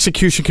way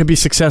execution can be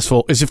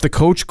successful is if the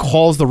coach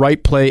calls the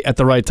right play at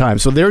the right time.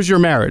 So there's your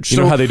marriage. You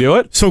know how they do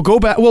it? So go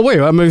back. Well, wait.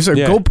 I'm going to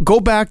say go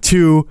back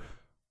to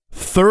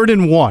 3rd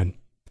and 1.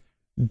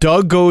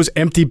 Doug goes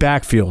empty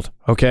backfield.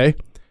 Okay.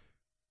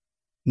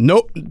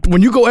 No,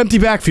 when you go empty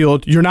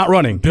backfield, you're not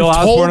running. Bill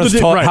Osborne has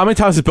told. How many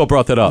times has Bill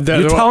brought that up?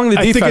 You're telling the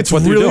defense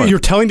what they're doing. You're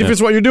telling the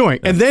defense what you're doing,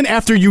 and then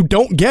after you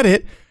don't get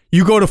it,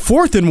 you go to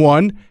 4th and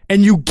 1.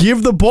 And you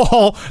give the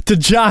ball to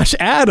Josh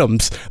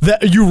Adams.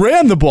 That you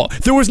ran the ball.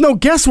 There was no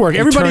guesswork.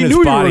 Everybody knew you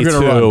were going to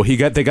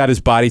run. They got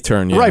his body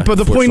turned. Yeah, right, but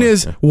the point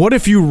is, what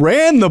if you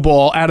ran the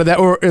ball out of that,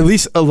 or at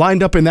least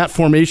lined up in that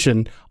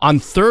formation on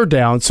 3rd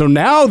down? So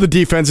now the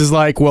defense is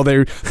like, well, they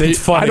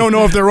I don't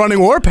know if they're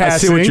running or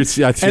passing.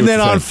 And then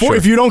on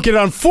if you don't get it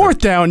on 4th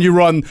down, you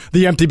run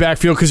the empty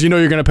backfield because you know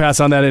you're going to pass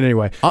on that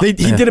anyway. He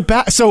did it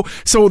back. So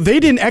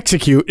they didn't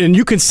execute, and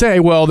you can say,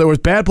 well, there was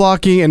bad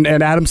blocking, and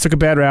Adams took a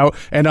bad route,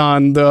 and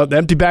on the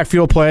empty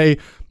backfield play,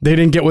 they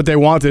didn't get what they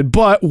wanted.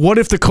 But what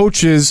if the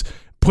coaches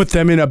put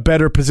them in a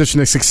better position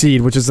to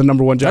succeed, which is the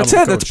number one job? That's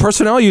it. That's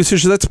personnel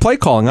usage. That's play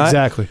calling.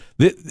 Exactly.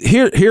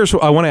 Here's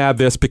what I want to add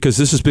this because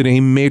this has been a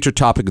major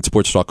topic in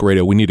Sports Talk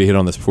Radio. We need to hit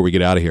on this before we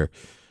get out of here.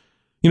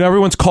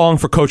 Everyone's calling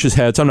for coaches'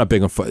 heads. I'm not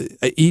big on.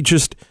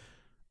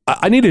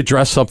 I need to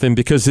address something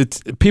because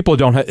people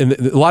don't have, and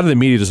a lot of the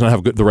media does not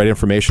have the right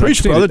information.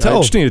 Preach, brother, tell.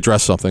 I just need to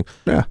address something.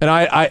 Yeah. And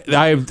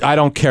I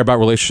don't care about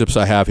relationships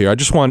I have here. I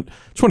just want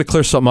to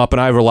clear something up,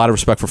 and I have a lot of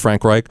respect for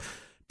Frank Reich.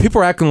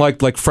 People are acting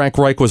like Frank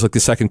Reich was like the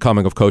second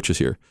coming of coaches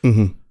here.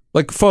 Mm-hmm.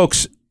 Like,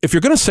 folks, if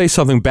you're going to say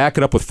something, back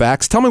it up with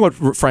facts. Tell me what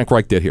Frank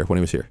Reich did here when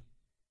he was here.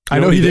 I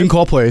know he didn't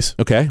call plays.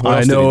 Okay.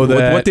 I know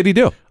that. What did he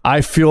do?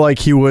 I feel like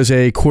he was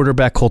a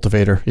quarterback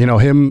cultivator. You know,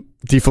 him,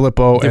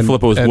 DiFilippo.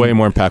 DiFilippo was way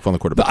more impactful on the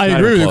quarterback. I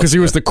agree with you because he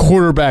was the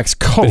quarterback's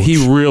coach.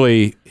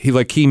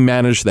 But he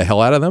managed the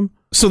hell out of them.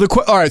 So the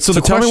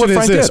tell me what question is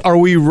Frank this: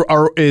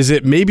 did. Is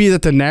it maybe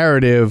that the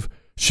narrative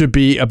should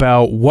be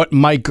about what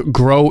Mike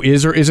Groh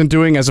is or isn't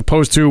doing, as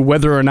opposed to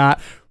whether or not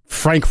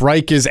Frank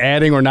Reich is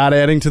adding or not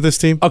adding to this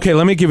team? Okay,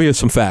 let me give you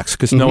some facts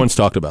because no one's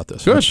talked about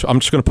this. Good. I'm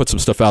just going to put some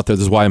stuff out there.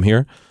 This is why I'm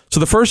here. So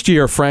the first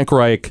year, Frank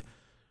Reich,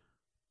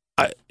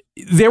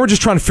 they were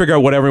just trying to figure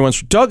out what everyone's...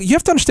 Doug, you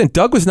have to understand,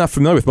 Doug was not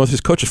familiar with most of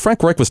his coaches.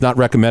 Frank Reich was not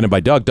recommended by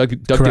Doug. Doug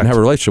didn't have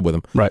a relationship with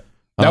him. Right.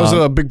 That was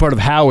a big part of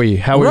Howie.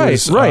 Howie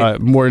was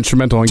more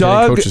instrumental in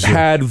getting coaches here. Doug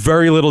had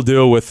very little to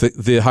do with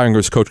the hiring of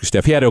his coaching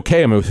staff. He had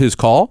okay him. It was his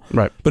call.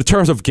 Right. But in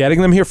terms of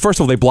getting them here, first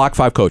of all, they blocked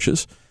 5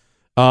 coaches.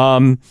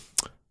 Mike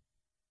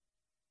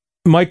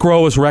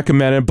Groh was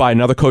recommended by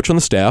another coach on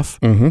the staff.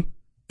 Mm-hmm.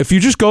 If you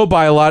just go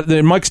by a lot,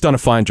 Mike's done a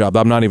fine job.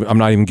 I'm not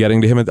even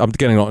getting to him. I'm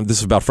getting on. This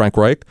is about Frank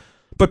Reich.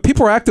 But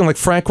people are acting like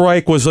Frank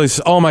Reich was like,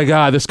 oh my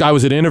God, this guy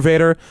was an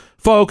innovator.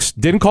 Folks,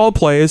 didn't call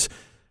plays.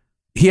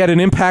 He had an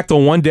impact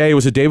on one day. It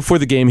was a day before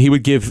the game. He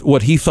would give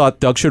what he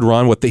thought Doug should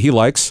run, what he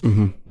likes.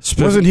 Mm-hmm.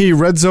 Wasn't he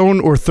red zone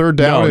or third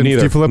down? No,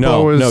 neither. It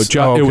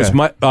was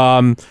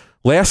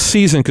last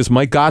season because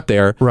Mike got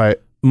there. Right.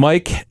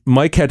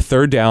 Mike had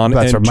third down,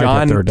 and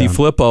John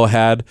DiFilippo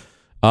had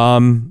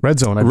red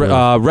zone. I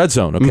believe. Red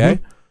zone. Okay.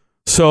 Mm-hmm.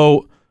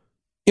 So,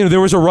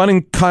 there was a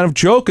running kind of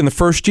joke in the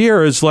first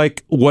year is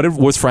like, what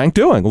was Frank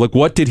doing? Like,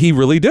 what did he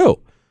really do?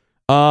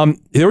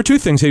 There were 2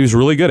 things he was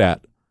really good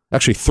at.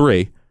 Actually,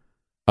 3.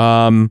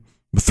 3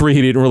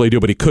 he didn't really do,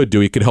 but he could do.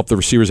 He could help the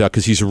receivers out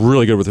because he's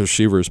really good with the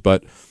receivers.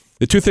 But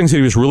the 2 things that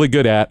he was really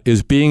good at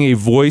is being a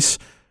voice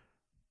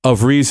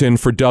of reason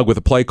for Doug with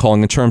the play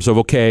calling in terms of,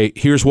 okay,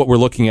 here's what we're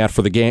looking at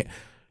for the game.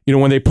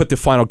 When they put the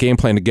final game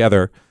plan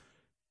together,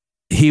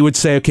 he would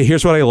say, okay,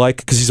 here's what I like,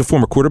 because he's a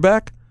former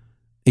quarterback.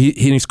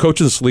 He's coached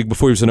this league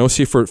before. He was an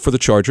OC for the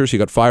Chargers. He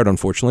got fired,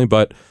 unfortunately,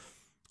 but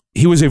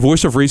he was a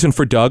voice of reason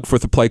for Doug for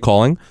the play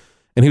calling,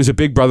 and he was a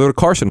big brother to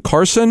Carson.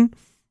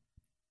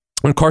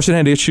 When Carson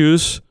had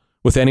issues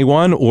with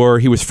anyone or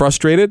he was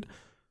frustrated,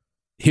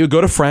 he would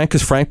go to Frank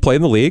because Frank played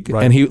in the league,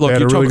 and they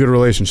had a really good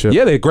relationship.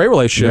 Yeah, they had a great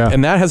relationship,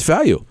 and that has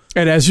value.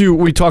 And as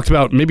we talked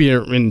about maybe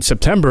in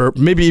September,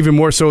 maybe even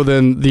more so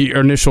than the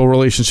initial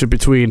relationship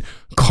between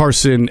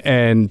Carson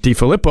and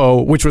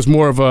DiFilippo, which was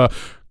more of a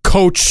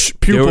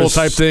coach-pupil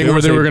type thing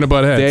where they were going to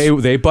butt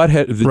heads. They butt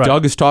heads.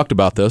 Doug has talked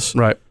about this.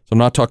 Right. So I'm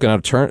not talking out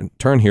of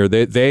turn here.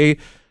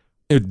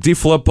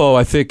 DiFilippo,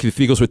 I think the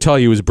Eagles would tell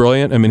you, is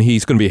brilliant. I mean,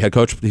 he's going to be a head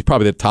coach. He's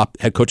probably the top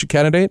head coaching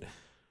candidate.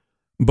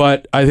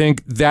 But I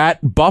think that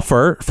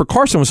buffer for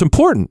Carson was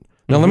important.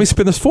 Now, let me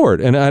spin this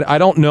forward. And I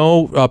don't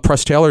know,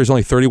 Press Taylor is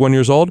only 31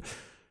 years old.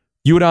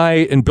 You and I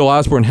and Bill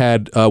Osborne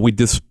had, we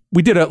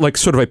did a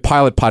sort of a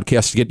pilot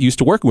podcast to get used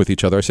to working with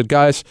each other. I said,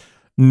 guys,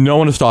 no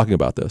one is talking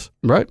about this.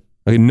 Right.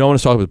 Okay, no one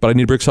is talking about it, but I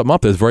need to bring something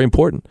up that's very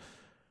important.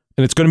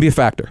 And it's going to be a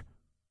factor.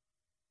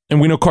 And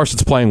we know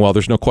Carson's playing well.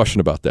 There's no question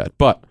about that.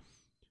 But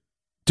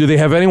do they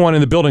have anyone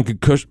in the building who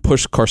could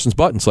push Carson's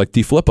buttons like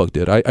DiFilippo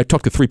did? I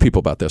talked to 3 people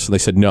about this, and they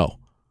said no.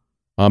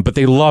 But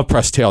they love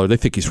Press Taylor. They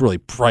think he's really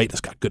bright. He's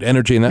got good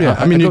energy. And that.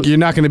 Yeah, you're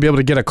not going to be able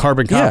to get a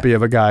carbon copy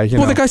of a guy.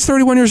 The guy's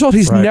 31 years old.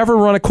 He's never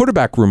run a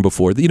quarterback room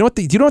before. Do you know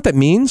what that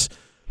means?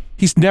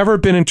 He's never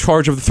been in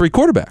charge of the 3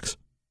 quarterbacks.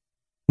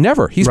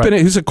 Never.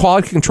 He's a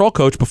quality control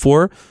coach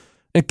before.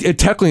 And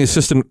technically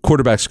assistant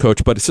quarterbacks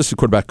coach, but assistant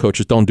quarterback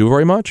coaches don't do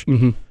very much.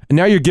 Mm-hmm. And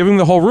now you're giving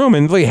the whole room,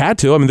 and they had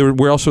to. I mean,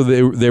 where else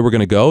they were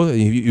going to go?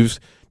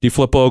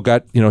 DiFilippo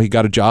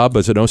got a job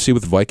as an OC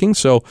with the Vikings.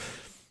 So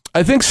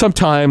I think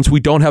sometimes we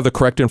don't have the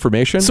correct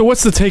information. So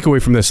what's the takeaway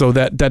from this? So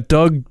that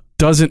Doug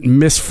doesn't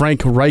miss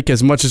Frank Reich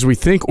as much as we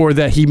think, or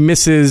that he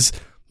misses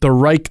the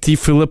Reich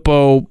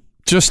DiFilippo,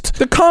 just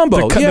the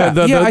combo,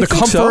 the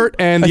comfort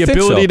and the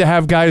ability to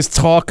have guys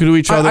talk to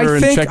each other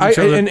and check each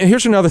other. And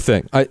here's another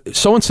thing.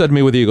 Someone said to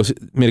me with the Eagles,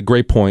 made a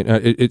great point.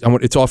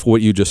 It's off of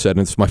what you just said, and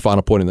it's my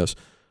final point in this.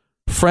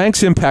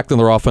 Frank's impact on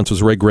their offense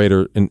was way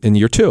greater in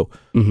year 2.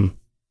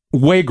 Mm-hmm.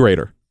 Way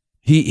greater.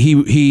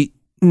 He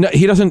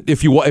doesn't.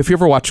 If you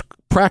ever watch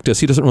practice,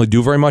 he doesn't really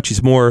do very much.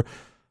 He's more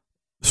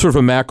sort of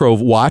a macro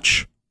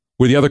watch,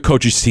 where the other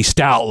coaches see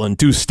Stoutland,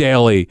 Deuce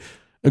Staley,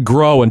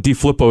 Groh, and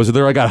DiFilippo.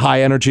 They got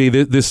high energy.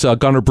 This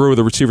Gunnar Brewer,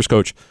 the receivers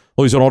coach,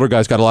 all these older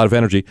guys got a lot of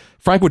energy.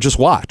 Frank would just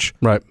watch.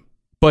 Right.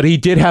 But he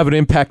did have an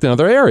impact in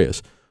other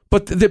areas.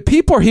 But the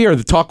people here,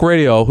 the talk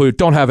radio, who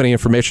don't have any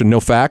information, no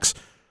facts,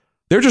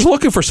 they're just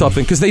looking for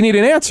something because they need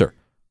an answer.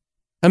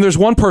 And there's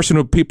one person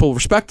who people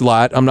respect a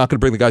lot. I'm not going to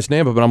bring the guy's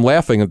name up, but I'm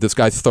laughing at this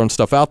guy's throwing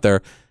stuff out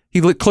there.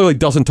 He clearly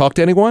doesn't talk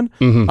to anyone.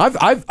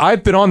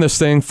 I've been on this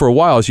thing for a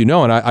while, as you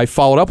know, and I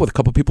followed up with a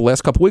couple of people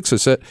last couple of weeks.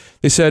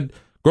 They said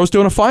Groh's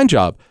doing a fine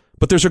job,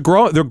 but there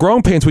are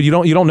growing pains when you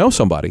don't know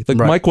somebody. Like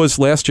Mike was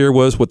last year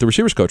was with the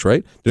receivers coach,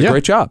 right? Did a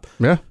great job.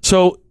 Yeah.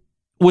 So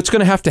what's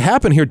going to have to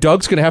happen here?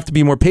 Doug's going to have to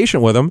be more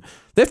patient with him.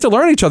 They have to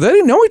learn each other. They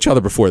didn't know each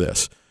other before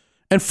this,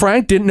 and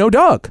Frank didn't know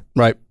Doug.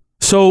 Right.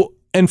 So.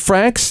 And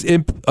Frank's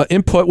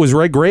input was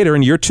way greater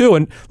in year 2.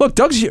 And look,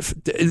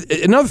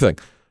 another thing.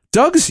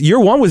 Doug's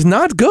year 1 was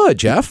not good,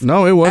 Jeff.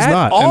 No, it was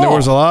not. All. And there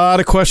was a lot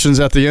of questions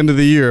at the end of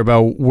the year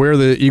about where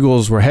the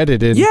Eagles were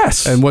headed in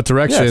and what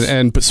direction. Yes.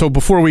 And so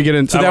before we get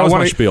into that was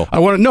my spiel. I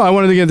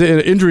wanted to get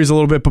into injuries a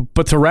little bit,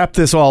 but to wrap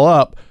this all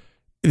up,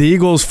 the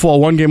Eagles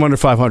fall 1 game under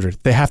 500.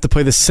 They have to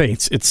play the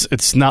Saints.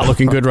 It's not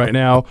looking good right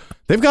now.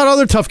 They've got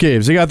other tough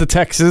games. They got the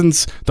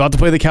Texans. They'll have to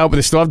play the Cowboys.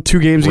 They still have 2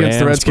 games against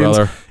the Redskins.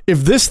 Brother.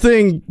 If this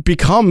thing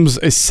becomes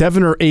a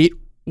 7 or 8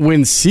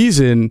 win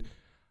season,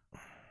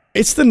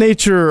 it's the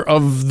nature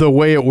of the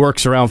way it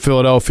works around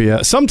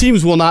Philadelphia. Some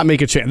teams will not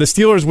make a change. The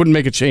Steelers wouldn't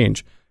make a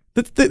change.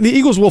 The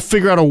Eagles will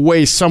figure out a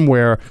way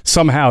somewhere,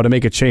 somehow, to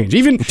make a change.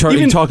 Even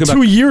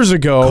 2 years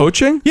ago.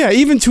 Coaching? Yeah,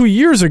 even 2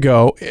 years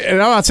ago,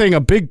 and I'm not saying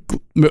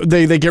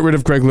they get rid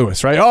of Greg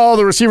Lewis, right? Oh,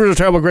 the receivers are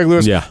terrible, Greg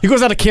Lewis. Yeah. He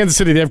goes out to Kansas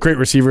City, they have great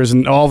receivers,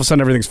 and all of a sudden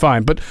everything's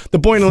fine. But the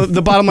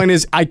bottom line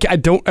is, I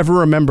don't ever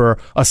remember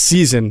a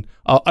season,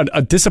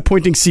 a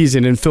disappointing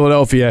season in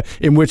Philadelphia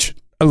in which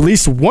at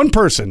least one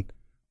person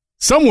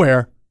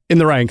somewhere in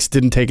the ranks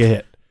didn't take a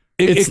hit.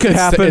 It could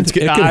happen. It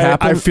could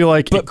happen. I feel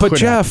like but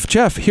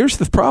Jeff, here's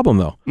the problem,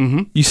 though.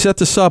 Mm-hmm. You set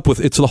this up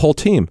with it's the whole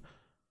team.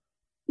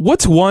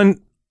 What's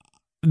one?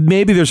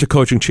 Maybe there's a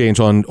coaching change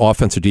on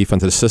offense or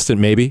defense,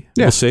 assistant. Maybe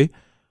we'll see.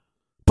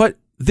 But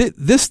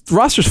this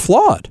roster's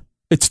flawed.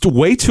 It's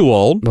way too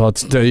old. Well,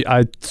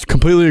 I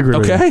completely agree.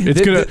 Okay, with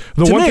you.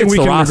 The one thing we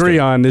can agree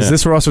on is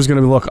this roster is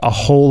going to look a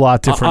whole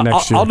lot different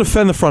next year. I'll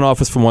defend the front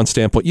office from one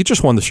standpoint. You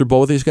just won the Super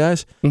Bowl with these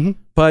guys,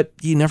 but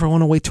you never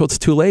want to wait till it's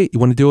too late. You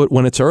want to do it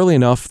when it's early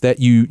enough that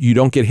you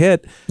don't get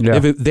hit. Yeah.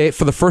 If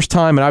for the first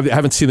time, and I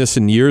haven't seen this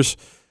in years.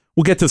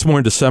 We'll get to this more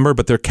in December,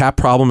 but their cap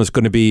problem is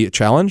going to be a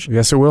challenge.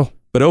 Yes, it will.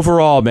 But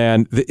overall,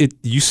 man,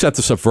 you set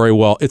this up very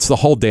well. It's the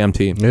whole damn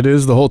team. It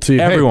is the whole team.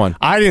 Everyone. Hey,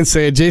 I didn't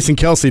say it. Jason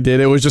Kelsey did.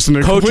 It was just in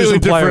a Coaches completely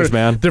and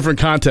players, different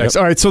context.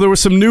 Yep. All right, so there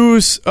was some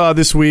news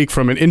this week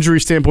from an injury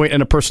standpoint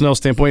and a personnel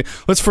standpoint.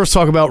 Let's first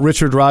talk about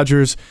Richard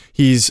Rodgers.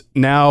 He's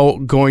now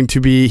going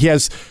to be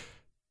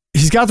 –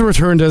 he's got the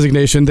return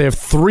designation. They have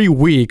 3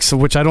 weeks,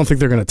 which I don't think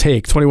they're going to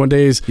take, 21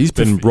 days. He's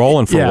been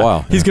rolling for a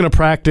while. He's going to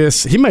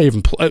practice. He may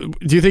even play.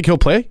 Do you think he'll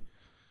play?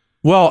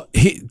 Well,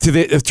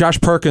 if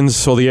Josh Perkins,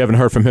 so you haven't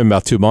heard from him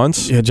about 2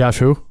 months. Yeah, Josh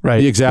who?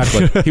 Right.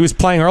 Exactly. He was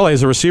playing early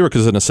as a receiver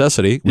because of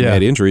necessity when he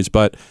had injuries,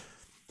 but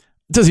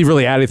does he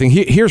really add anything?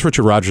 Here's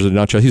Richard Rodgers in a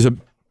nutshell. He's a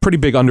pretty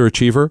big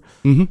underachiever.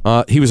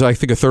 Mm-hmm. He was, I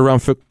think, a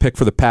 3rd-round pick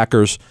for the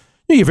Packers.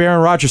 You have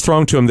Aaron Rodgers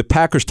throwing to him, the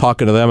Packers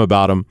talking to them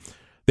about him.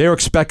 They were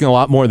expecting a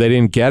lot more. They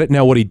didn't get it.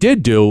 Now, what he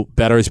did do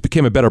better is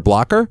became a better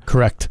blocker.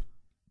 Correct.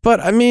 But,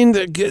 I mean,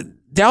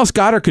 Dallas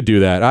Goedert could do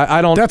that.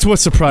 I don't. That's what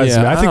surprised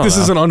me. I think this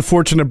is an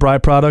unfortunate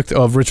byproduct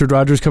of Richard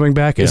Rodgers coming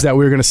back. Is that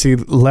we're going to see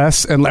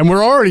less, and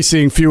we're already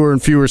seeing fewer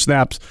and fewer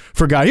snaps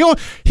for Goedert.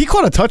 He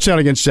caught a touchdown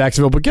against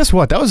Jacksonville, but guess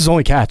what? That was his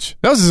only catch.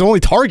 That was his only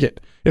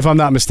target, if I'm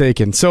not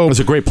mistaken. So it was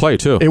a great play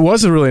too. It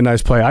was a really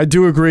nice play. I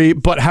do agree.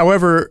 But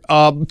however,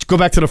 go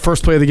back to the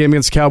first play of the game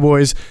against the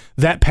Cowboys.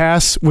 That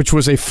pass, which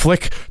was a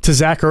flick to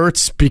Zach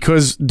Ertz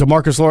because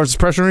DeMarcus Lawrence is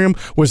pressuring him,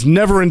 was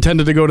never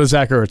intended to go to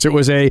Zach Ertz. It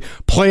was a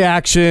play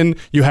action.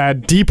 You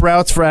had deep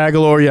routes for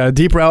Aguilar. You had a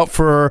deep route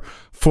for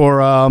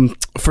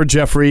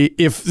Jeffrey.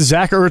 If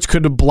Zach Ertz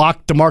could have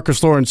blocked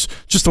DeMarcus Lawrence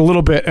just a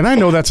little bit, and I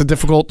know that's a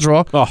difficult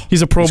draw.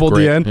 He's a Pro Bowl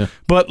DN. Yeah.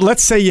 But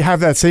let's say you have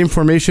that same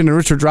formation and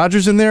Richard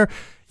Rodgers in there.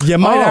 You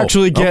might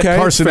actually get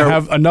Carson to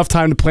have enough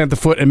time to plant the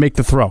foot and make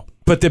the throw.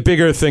 But the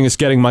bigger thing is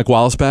getting Mike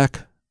Wallace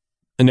back.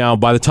 And now,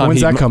 by the time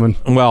when's that coming?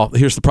 Well,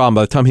 here's the problem.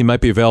 By the time he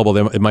might be available,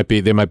 they might be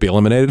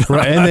eliminated.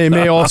 Right, and they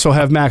may also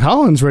have Mac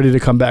Hollins ready to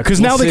come back because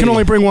now they can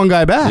only bring one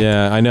guy back.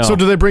 Yeah, I know. So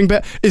do they bring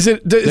back? They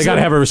got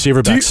to have a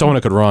receiver back, someone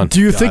who could run.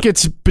 Do you think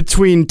it's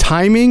between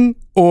timing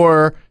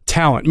or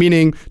talent?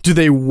 Meaning, do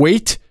they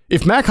wait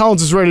if Mac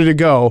Hollins is ready to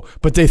go,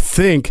 but they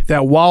think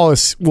that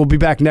Wallace will be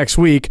back next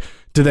week?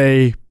 Do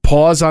they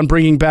pause on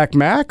bringing back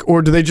Mac,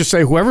 or do they just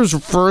say whoever's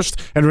first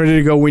and ready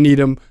to go, we need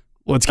him?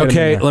 Let's get him in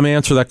there. Let me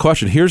answer that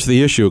question. Here's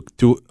the issue.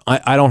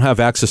 I don't have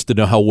access to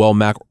know how well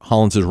Mac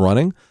Hollins is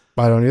running.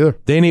 I don't either.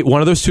 They need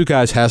one of those 2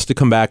 guys has to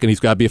come back, and he's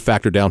got to be a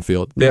factor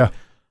downfield. Yeah.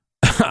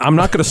 I'm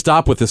not going to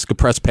stop with this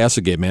compressed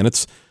passing game, man.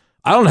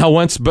 I don't know how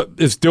Wentz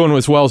is doing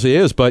as well as he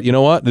is, but you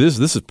know what?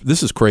 This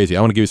is crazy.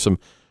 I want to give you some.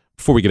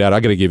 Before we get out, I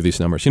got to give you these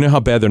numbers. You know how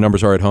bad their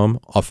numbers are at home,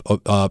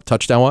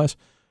 touchdown wise.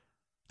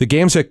 The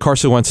games that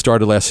Carson Wentz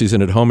started last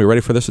season at home, you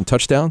ready for this in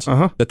touchdowns?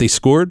 That they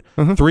scored?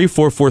 3,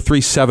 4, 4,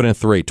 3, 7, and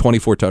 3,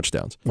 24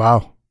 touchdowns.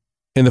 Wow.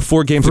 In the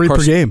 4 games 3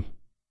 per game.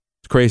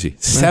 It's crazy.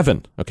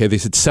 7. Okay, they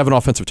said 7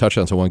 offensive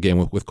touchdowns in one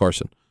game with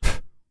Carson.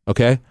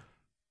 Okay?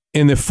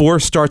 In the 4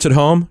 starts at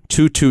home,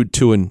 2, 2,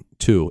 2, and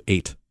 2,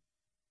 8.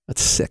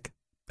 That's sick.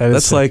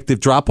 That's sick. Like the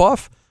drop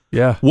off.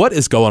 Yeah. What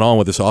is going on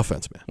with this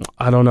offense, man?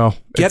 I don't know.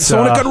 Get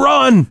someone a good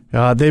run.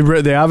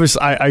 They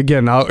obviously,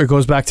 it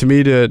goes back to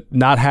me to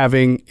not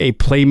having a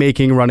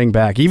playmaking running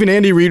back. Even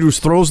Andy Reid, who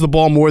throws the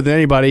ball more than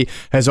anybody,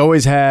 has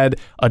always had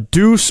a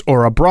Deuce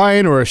or a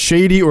Brian or a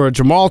Shady or a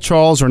Jamal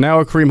Charles or now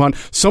a Kareem Hunt.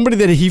 Somebody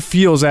that he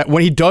feels that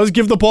when he does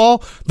give the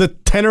ball the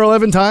 10 or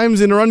 11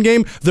 times in a run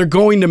game, they're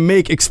going to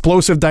make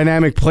explosive,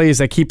 dynamic plays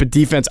that keep a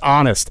defense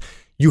honest.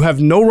 You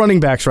have no running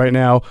backs right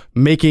now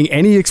making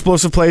any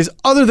explosive plays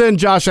other than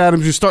Josh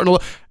Adams, who's starting to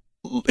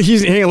look.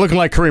 He ain't looking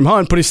like Kareem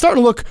Hunt, but he's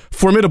starting to look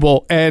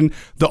formidable. And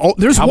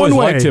there's Cowboys one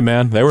way. Liked him,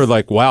 man. They were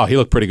like, wow, he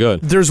looked pretty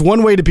good. There's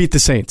one way to beat the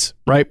Saints,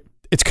 right?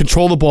 It's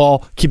control the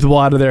ball, keep the ball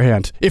out of their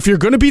hands. If you're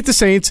going to beat the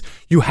Saints,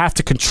 you have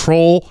to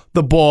control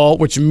the ball,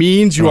 which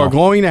means you are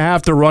going to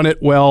have to run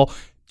it well.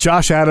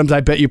 Josh Adams,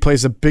 I bet you,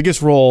 plays the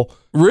biggest role.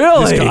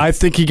 Really? I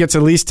think he gets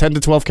at least 10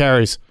 to 12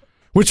 carries.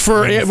 Which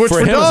for him Doug,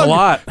 is a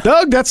lot.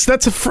 Doug, that's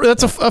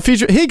a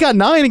feature. He got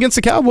 9 against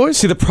the Cowboys.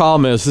 See, the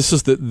problem is this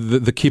is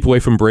the keep away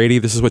from Brady.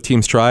 This is what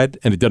teams tried,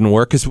 and it didn't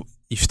work because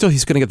he's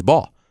going to get the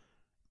ball.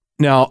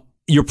 Now,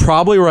 you're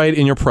probably right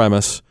in your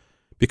premise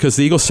because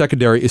the Eagles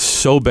secondary is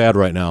so bad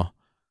right now.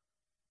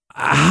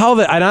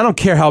 And I don't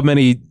care how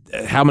many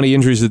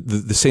injuries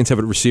the Saints have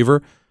at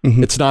receiver.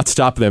 Mm-hmm. It's not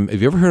stopping them.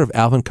 Have you ever heard of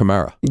Alvin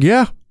Kamara?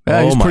 Yeah.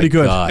 He's pretty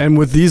good. God. And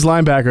with these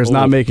linebackers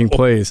not making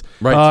plays.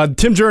 Right.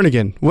 Tim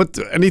Jernigan,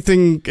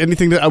 anything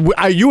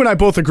that you and I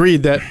both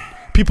agreed that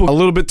people are a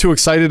little bit too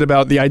excited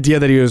about the idea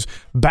that he was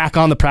back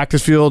on the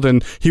practice field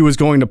and he was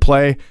going to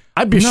play.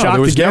 I'd be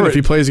shocked again if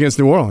he plays against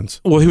New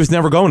Orleans. Well, he was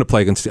never going to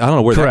play against. I don't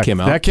know where that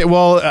came out.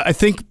 I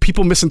think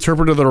people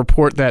misinterpreted the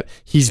report that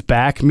he's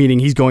back, meaning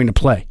he's going to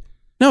play.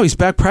 No, he's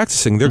back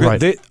practicing.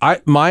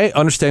 My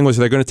understanding was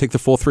they're going to take the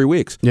full 3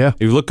 weeks. Yeah.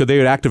 If you look good, they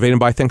would activate him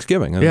by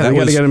Thanksgiving. And they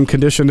got to get him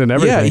conditioned and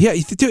everything. Yeah.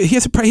 He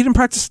didn't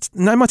practice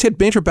 9 months. He had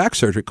major back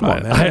surgery. Come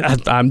on, man.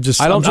 I'm just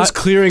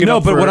clearing it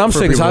up. No, but what I'm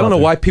saying is I don't know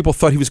why people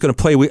thought he was going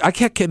to play. I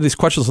can't get these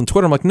questions on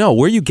Twitter. I'm like, no,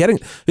 where are you getting?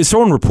 Is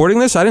someone reporting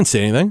this? I didn't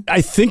see anything. I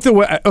think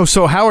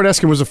so Howard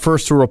Eskin was the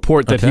first to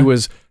report that he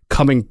was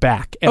coming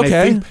back.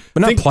 And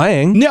but not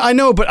playing. Yeah, I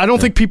know, but I don't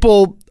think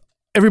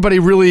everybody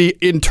really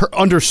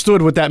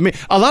understood what that meant.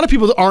 A lot of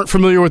people aren't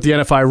familiar with the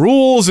NFI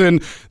rules,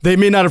 and they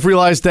may not have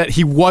realized that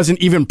he wasn't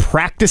even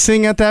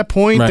practicing at that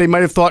point. Right. They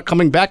might have thought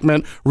coming back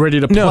meant ready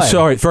to play. No,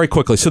 sorry, very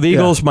quickly. So the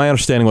Eagles, my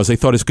understanding was they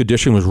thought his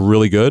conditioning was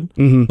really good.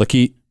 Mm-hmm. Like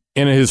he,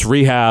 in his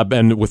rehab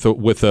and with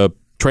the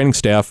training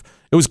staff,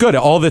 it was good.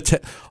 All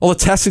the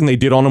testing they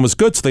did on him was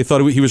good, so they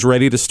thought he was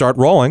ready to start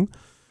rolling,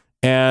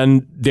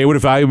 and they would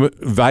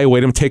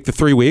evaluate him, take the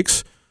 3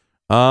 weeks.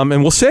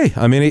 And we'll see.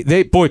 I mean,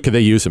 could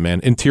they use him, man.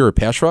 Interior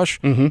pass rush.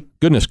 Mm-hmm.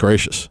 Goodness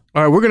gracious.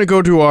 All right, we're going to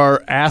go to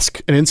our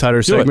Ask an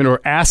Insider segment, or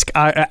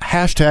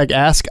hashtag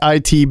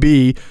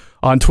AskITB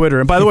on Twitter.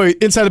 And by the way,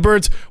 Inside the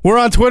Birds, we're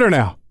on Twitter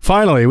now.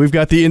 Finally, we've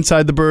got the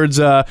Inside the Birds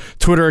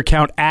Twitter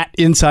account at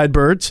Inside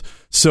Birds.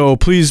 So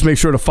please make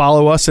sure to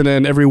follow us, and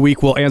then every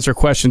week we'll answer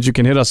questions. You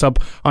can hit us up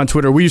on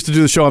Twitter. We used to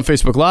do the show on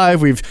Facebook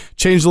Live. We've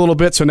changed a little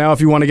bit, so now if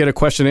you want to get a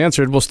question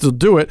answered, we'll still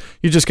do it.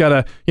 You just got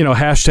to,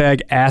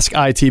 hashtag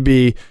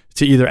AskITB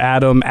to either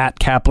Adam at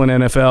Kaplan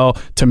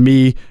NFL, to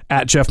me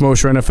at Jeff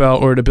Mosher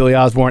NFL, or to Billy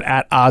Osborne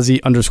at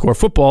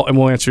Ozzy_football, and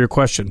we'll answer your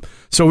question.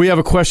 So we have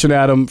a question,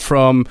 Adam,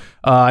 from,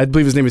 I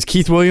believe his name is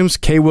Keith Williams,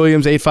 K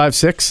Williams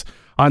 856.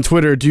 On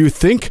Twitter, do you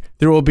think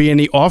there will be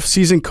any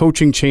off-season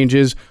coaching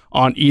changes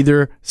on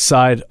either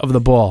side of the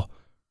ball?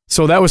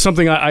 So that was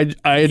something I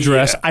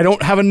addressed. Yeah. I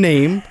don't have a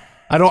name.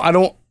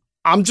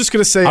 I'm just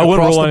going to say I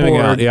wouldn't roll anything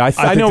out. Yeah,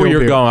 I know where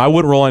you're going. I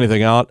wouldn't roll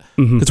anything out.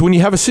 Because when you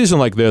have a season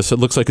like this, it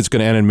looks like it's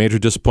going to end in major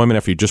disappointment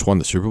after you just won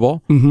the Super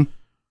Bowl. Mm-hmm.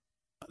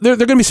 There are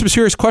going to be some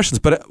serious questions.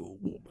 But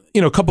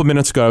a couple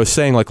minutes ago, I was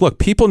saying, look,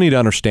 people need to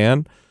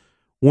understand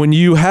when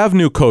you have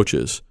new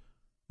coaches,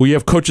 when you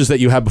have coaches that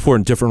you had before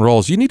in different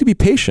roles, you need to be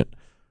patient.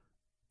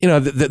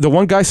 The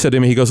one guy said to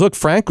me, he goes, look,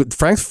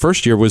 Frank's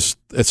first year was,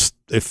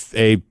 if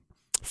they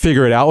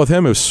figure it out with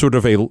him, it was sort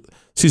of a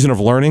season of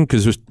learning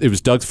because it was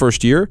Doug's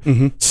first year.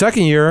 Mm-hmm.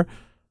 Second year,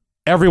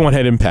 everyone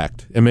had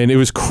impact. I mean, it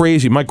was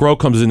crazy. Mike Groh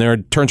comes in there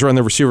and turns around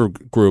the receiver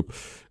group.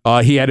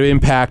 He had an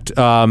impact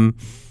on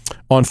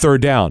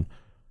third down.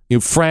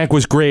 Frank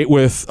was great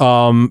with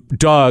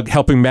Doug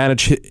helping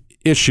manage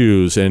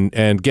issues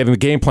and getting the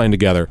game plan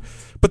together.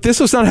 But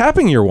this was not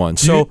happening year one.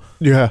 So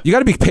you got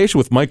to be patient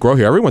with Mike Groh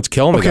here. Everyone's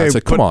killing the guy. It's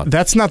like, come on.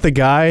 That's not the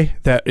guy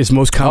that is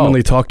most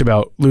commonly talked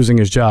about losing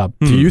his job.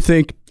 Mm-hmm. Do you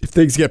think if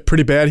things get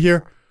pretty bad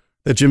here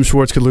that Jim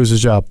Schwartz could lose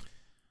his job?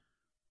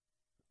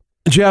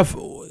 Jeff,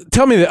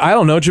 tell me that. I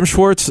don't know Jim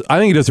Schwartz. I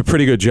think he does a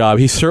pretty good job.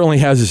 He certainly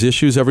has his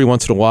issues every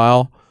once in a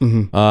while.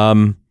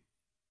 Mm-hmm.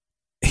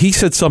 He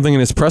said something in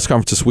his press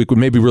conference this week would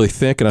made me really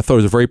think, and I thought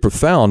it was very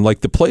profound.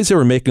 Like the plays they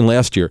were making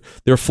last year,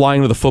 they were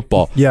flying to the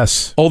football.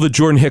 Yes. All the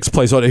Jordan Hicks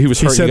plays, he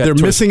was hurt. He said they're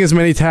missing as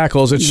many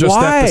tackles. It's just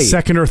that the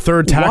second or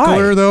third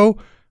tackler, though,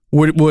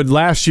 would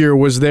last year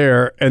was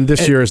there, and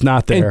this year is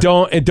not there.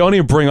 And don't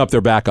even bring up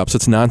their backups.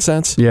 It's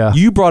nonsense. Yeah.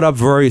 You brought up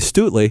very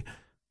astutely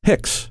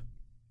Hicks.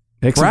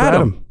 Hicks and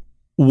Bradham.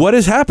 what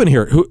has happened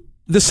here?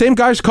 The same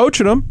guy's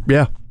coaching him.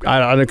 Yeah.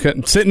 I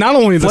couldn't. Not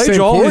only the Flay same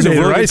Joel is a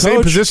coordinator, really right? good Same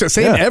coach. position,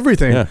 same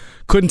everything. Yeah.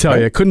 Couldn't tell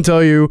you. Couldn't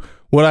tell you.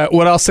 What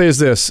I'll say is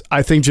this.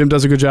 I think Jim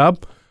does a good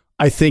job.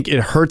 I think it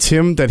hurts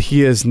him that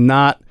he is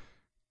not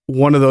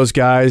one of those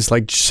guys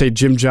like, say,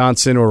 Jim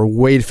Johnson or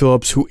Wade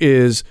Phillips, who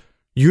is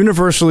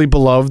universally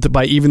beloved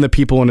by even the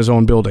people in his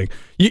own building.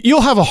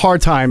 You'll have a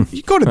hard time.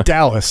 You go to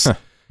Dallas,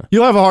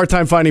 you'll have a hard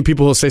time finding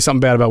people who'll say something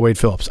bad about Wade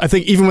Phillips. I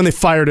think even when they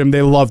fired him,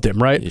 they loved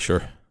him, right? Yeah,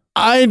 sure.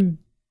 I,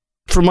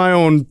 from my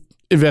own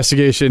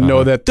investigation,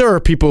 know that there are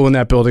people in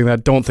that building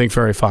that don't think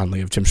very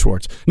fondly of Jim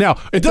Schwartz. Now,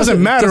 it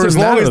doesn't matter as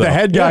long as the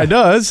head guy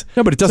does.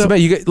 No, but it doesn't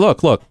matter. You get,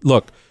 look.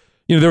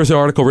 You know, there was an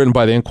article written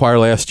by the Enquirer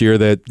last year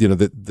that, you know,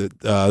 that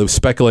it was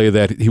speculated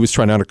that he was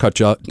trying to undercut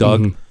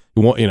Doug. Mm-hmm.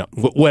 You know,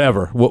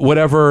 whatever.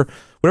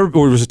 Or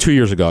was it 2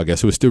 years ago? I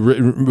guess was it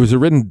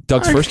written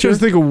Doug's first year? I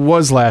think it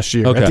was last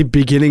year, at the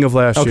beginning of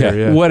last year.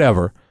 Yeah.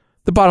 Whatever.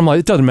 The bottom line,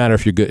 it doesn't matter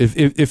if you're good.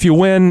 If you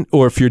win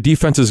or if your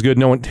defense is good,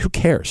 who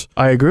cares?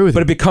 I agree with you.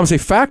 But it becomes a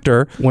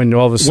factor when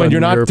all of a sudden when you're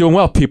not doing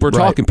well. People are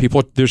talking.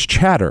 Right. There's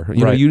chatter.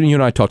 You know, you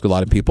and I talk to a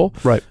lot of people.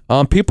 Right.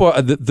 People.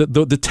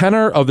 The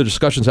tenor of the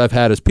discussions I've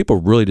had is people are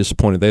really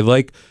disappointed. They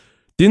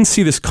didn't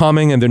see this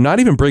coming, and they're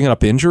not even bringing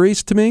up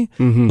injuries to me.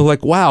 Mm-hmm. They're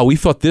like, "Wow, we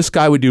thought this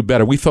guy would do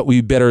better. We thought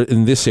we'd be better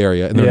in this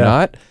area," and they're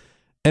not.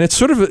 And it's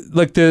sort of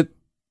like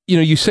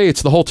you say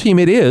it's the whole team.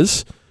 It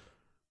is.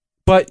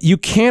 But you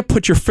can't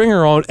put your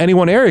finger on any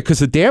one area because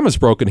the dam is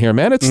broken here,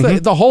 man. It's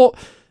the whole,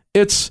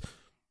 it's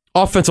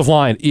offensive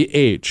line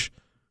age.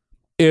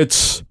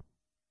 It's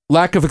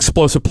lack of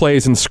explosive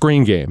plays in the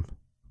screen game.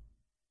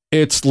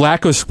 It's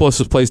lack of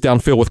explosive plays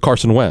downfield with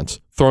Carson Wentz,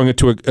 throwing it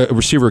to a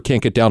receiver who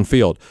can't get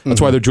downfield.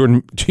 That's why they're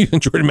Jordan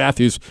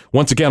Matthews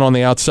once again on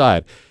the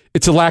outside.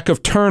 It's a lack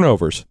of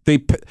turnovers.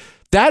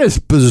 That is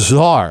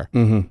bizarre.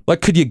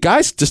 Like, could you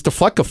guys just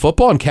deflect a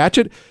football and catch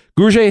it?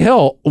 Gurjay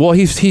Hill, well,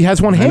 he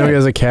has one hand. I know he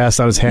has a cast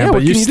on his hand,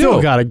 but you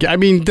still got to. I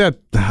mean, we're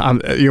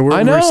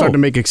starting to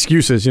make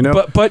excuses, you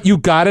know. But you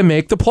got to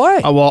make the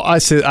play. Well, I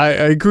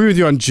agree with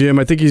you on Jim.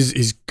 I think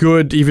he's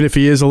good, even if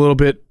he is a little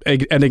bit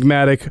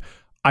enigmatic.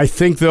 I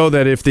think though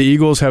that if the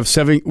Eagles have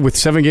 7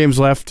 games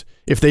left,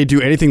 if they do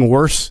anything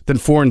worse than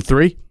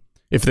 4-3,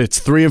 if it's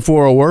 3-4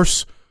 or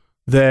worse,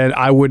 then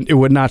it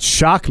would not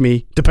shock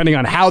me, depending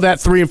on how that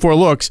 3-4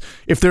 looks,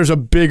 if there's a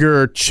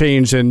bigger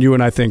change than you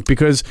and I think.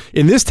 Because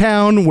in this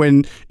town,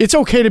 when it's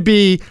okay to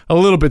be a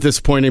little bit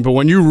disappointing, but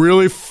when you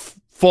really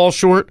fall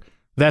short,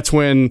 that's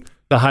when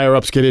the higher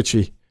ups get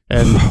itchy.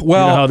 And you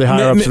know how the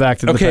higher ups have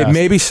acted in the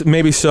past.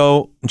 Maybe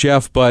so,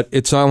 Jeff, but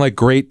it's not like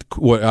great.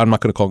 I'm not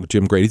going to call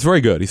Jim great. He's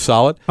very good. He's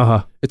solid.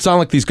 It's not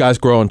like these guys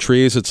grow on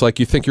trees. It's like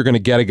you think you're going to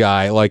get a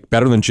guy like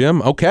better than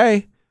Jim.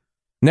 Okay.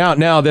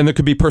 Now, then there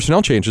could be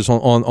personnel changes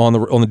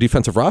on the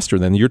defensive roster.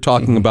 Then you're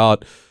talking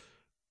about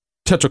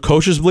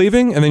Tetrakosh's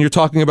leaving, and then you're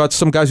talking about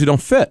some guys who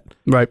don't fit.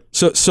 Right.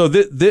 So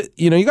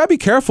you got to be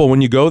careful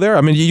when you go there.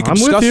 I mean, you can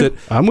discuss it.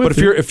 But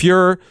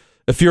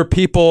if you're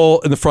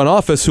people in the front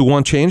office who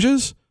want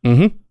changes,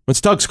 it's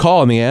Doug's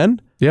call in the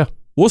end. Yeah.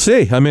 We'll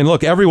see. I mean,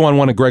 look, everyone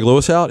wanted Greg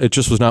Lewis out. It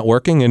just was not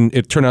working, and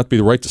it turned out to be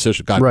the right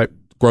decision.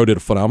 Groh did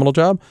a phenomenal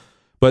job.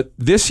 But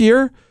this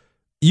year,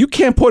 you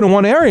can't point in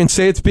one area and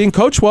say it's being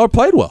coached well or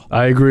played well.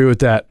 I agree with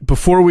that.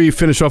 Before we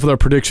finish off with our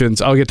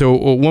predictions, I'll get to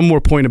one more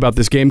point about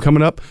this game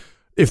coming up.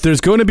 If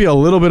there's going to be a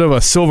little bit of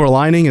a silver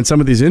lining in some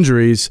of these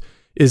injuries,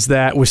 is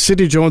that with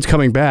Sidney Jones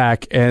coming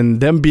back and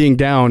them being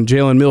down,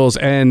 Jalen Mills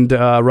and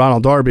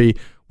Ronald Darby,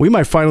 we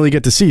might finally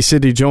get to see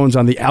Sidney Jones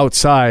on the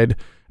outside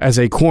as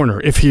a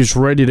corner if he's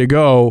ready to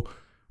go.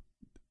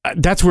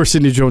 That's where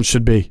Sidney Jones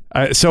should be.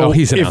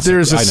 If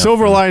there's a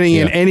silver lining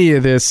in any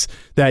of this,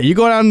 that you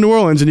go down to New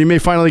Orleans and you may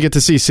finally get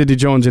to see Sidney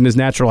Jones in his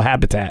natural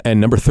habitat.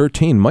 And number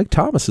 13, Mike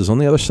Thomas is on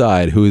the other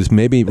side, who is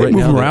maybe right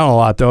now around a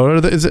lot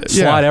though.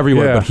 Slide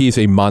everywhere, but he's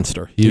a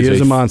monster. He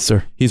is a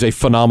monster. He's a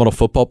phenomenal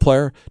football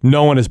player.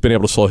 No one has been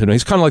able to slow him down.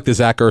 He's kind of like the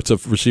Zach Ertz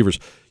of receivers.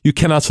 You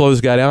cannot slow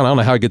this guy down. I don't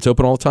know how he gets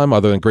open all the time,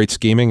 other than great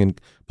scheming and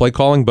play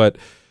calling, but.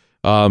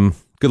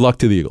 Good luck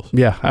to the Eagles.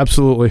 Yeah,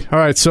 absolutely. All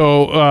right,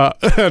 so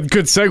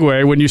good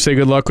segue when you say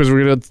good luck, because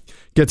we're going to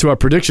get to our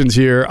predictions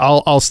here.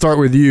 I'll start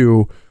with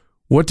you.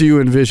 What do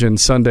you envision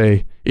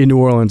Sunday in New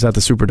Orleans at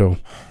the Superdome?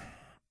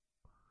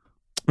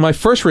 My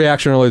first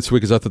reaction earlier this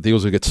week is I thought the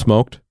Eagles would get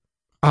smoked.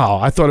 Oh,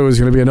 I thought it was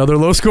going to be another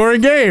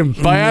low-scoring game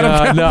by Adam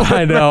Campbell. No,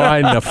 I know.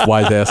 Enough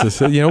wise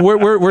asses. You know,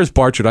 where's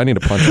Barchard? I need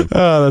to punch him.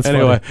 Oh, that's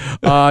anyway.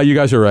 You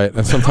guys are right.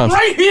 And sometimes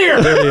right here.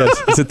 There he is.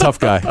 He's a tough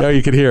guy. Oh,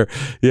 you can hear.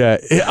 Yeah.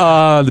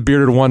 The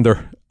bearded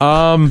wonder.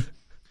 I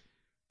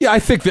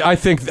think.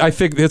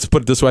 Let's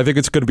put it this way. I think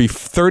it's going to be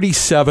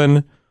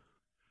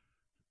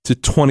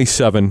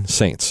 37-27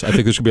 Saints. I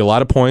think there should be a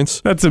lot of points.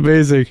 That's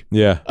amazing.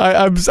 Yeah.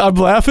 I'm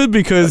laughing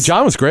because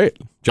John was great.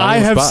 I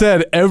have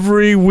said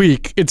every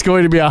week it's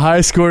going to be a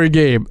high-scoring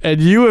game, and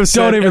you have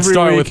said don't even every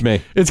start week with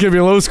me. It's going to be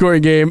a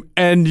low-scoring game,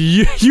 and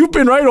you've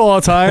been right all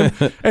the time,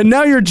 and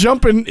now you're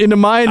jumping into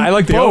mine. I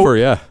like the boat, over,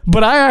 yeah.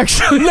 But I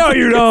actually No,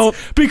 you don't.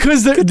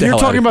 because you're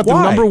talking about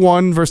the number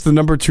 1 versus the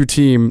number 2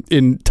 team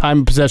in time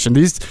of possession.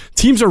 These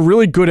teams are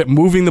really good at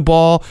moving the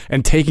ball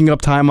and taking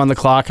up time on the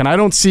clock, and I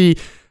don't see.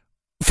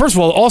 First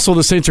of all, also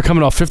the Saints are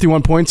coming off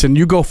 51 points, and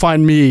you go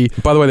find me.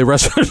 By the way, the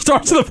rest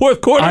starts in the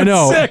fourth quarter. I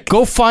know. Sick.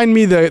 Go find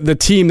me the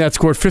team that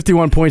scored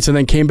 51 points and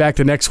then came back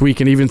the next week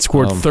and even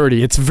scored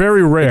 30. It's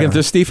very rare. Against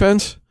this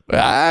defense?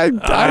 I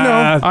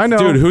know.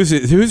 Dude,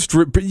 who's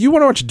Drew? You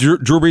want to watch Drew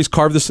Brees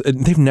carve this?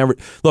 They've never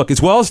look as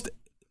well as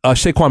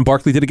Saquon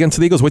Barkley did against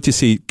the Eagles. What do you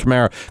see,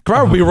 Kamara?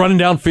 Kamara will be running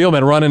downfield,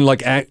 man, running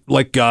like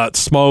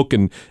smoke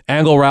and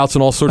angle routes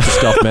and all sorts of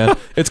stuff, man.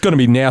 It's going to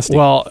be nasty.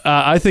 Well,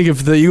 I think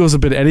if the Eagles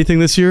have been anything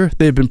this year,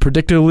 they've been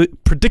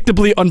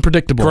predictably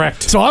unpredictable.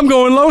 Correct. So I'm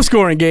going low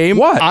scoring game.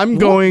 What? I'm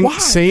going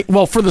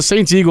for the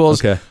Saints Eagles.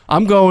 Okay.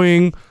 I'm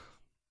going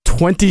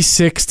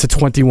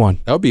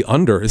 26-21. That would be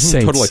under. Isn't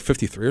Saints. the total like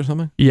 53 or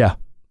something? Yeah,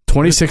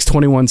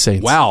 26-21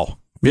 Saints. Wow.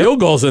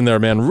 Field goals in there,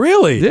 man.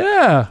 Really?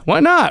 Yeah.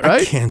 Why not?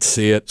 Right? I can't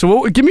see it.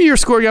 So give me your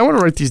score. I want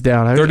to write these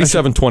down.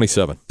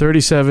 37-27.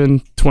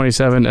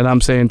 37-27, and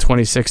I'm saying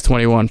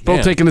 26-21.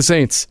 Both taking the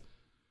Saints.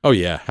 Oh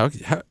yeah. How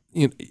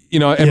and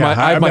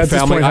I have my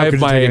family.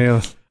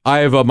 I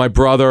have my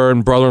brother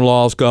and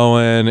brother-in-law's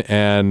going,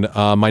 and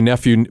my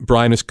nephew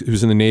Brian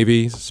who's in the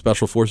Navy,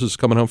 Special Forces, is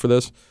coming home for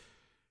this.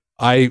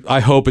 I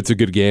hope it's a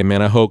good game,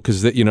 man. I hope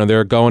because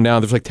they're going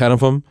down. There's like 10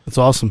 of them. That's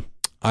awesome.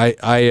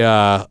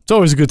 It's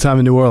always a good time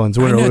in New Orleans.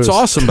 It's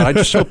awesome, but I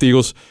just hope the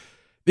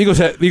Eagles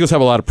have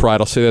a lot of pride.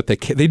 I'll say that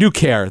they do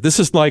care. This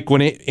is like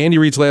when Andy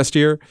Reid's last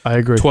year. I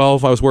agree.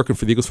 12, I was working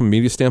for the Eagles from a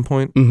media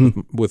standpoint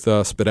with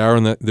Spadaro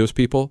and those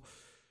people.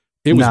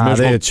 It was miserable.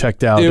 They had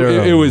checked out.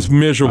 It was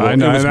miserable. I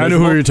knew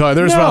who you're talking.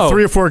 There's about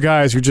 3 or 4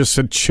 guys who just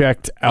said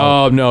checked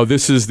out. Oh no,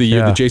 this is the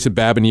year, the Jason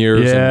Babin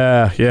years.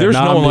 Yeah. There's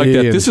no one like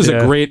that. This is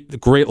a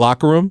great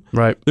locker room.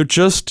 Right.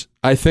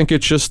 I think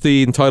it's just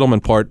the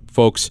entitlement part,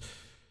 folks.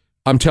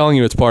 I'm telling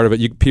you, it's part of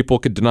it. People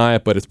could deny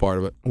it, but it's part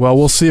of it. Well,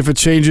 we'll see if it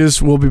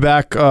changes. We'll be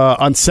back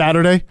on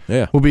Saturday.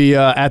 Yeah. We'll be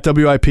at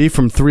WIP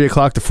from 3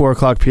 o'clock to 4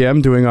 o'clock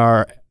p.m. doing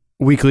our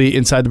weekly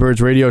Inside the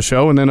Birds radio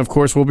show. And then, of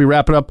course, we'll be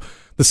wrapping up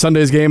the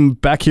Sunday's game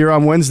back here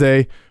on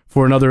Wednesday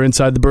for another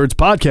Inside the Birds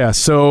podcast.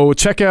 So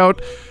check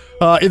out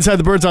Inside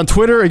the Birds on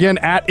Twitter. Again,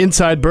 at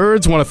Inside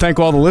Birds. Want to thank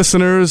all the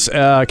listeners.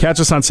 Catch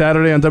us on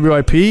Saturday on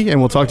WIP, and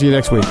we'll talk to you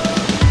next week.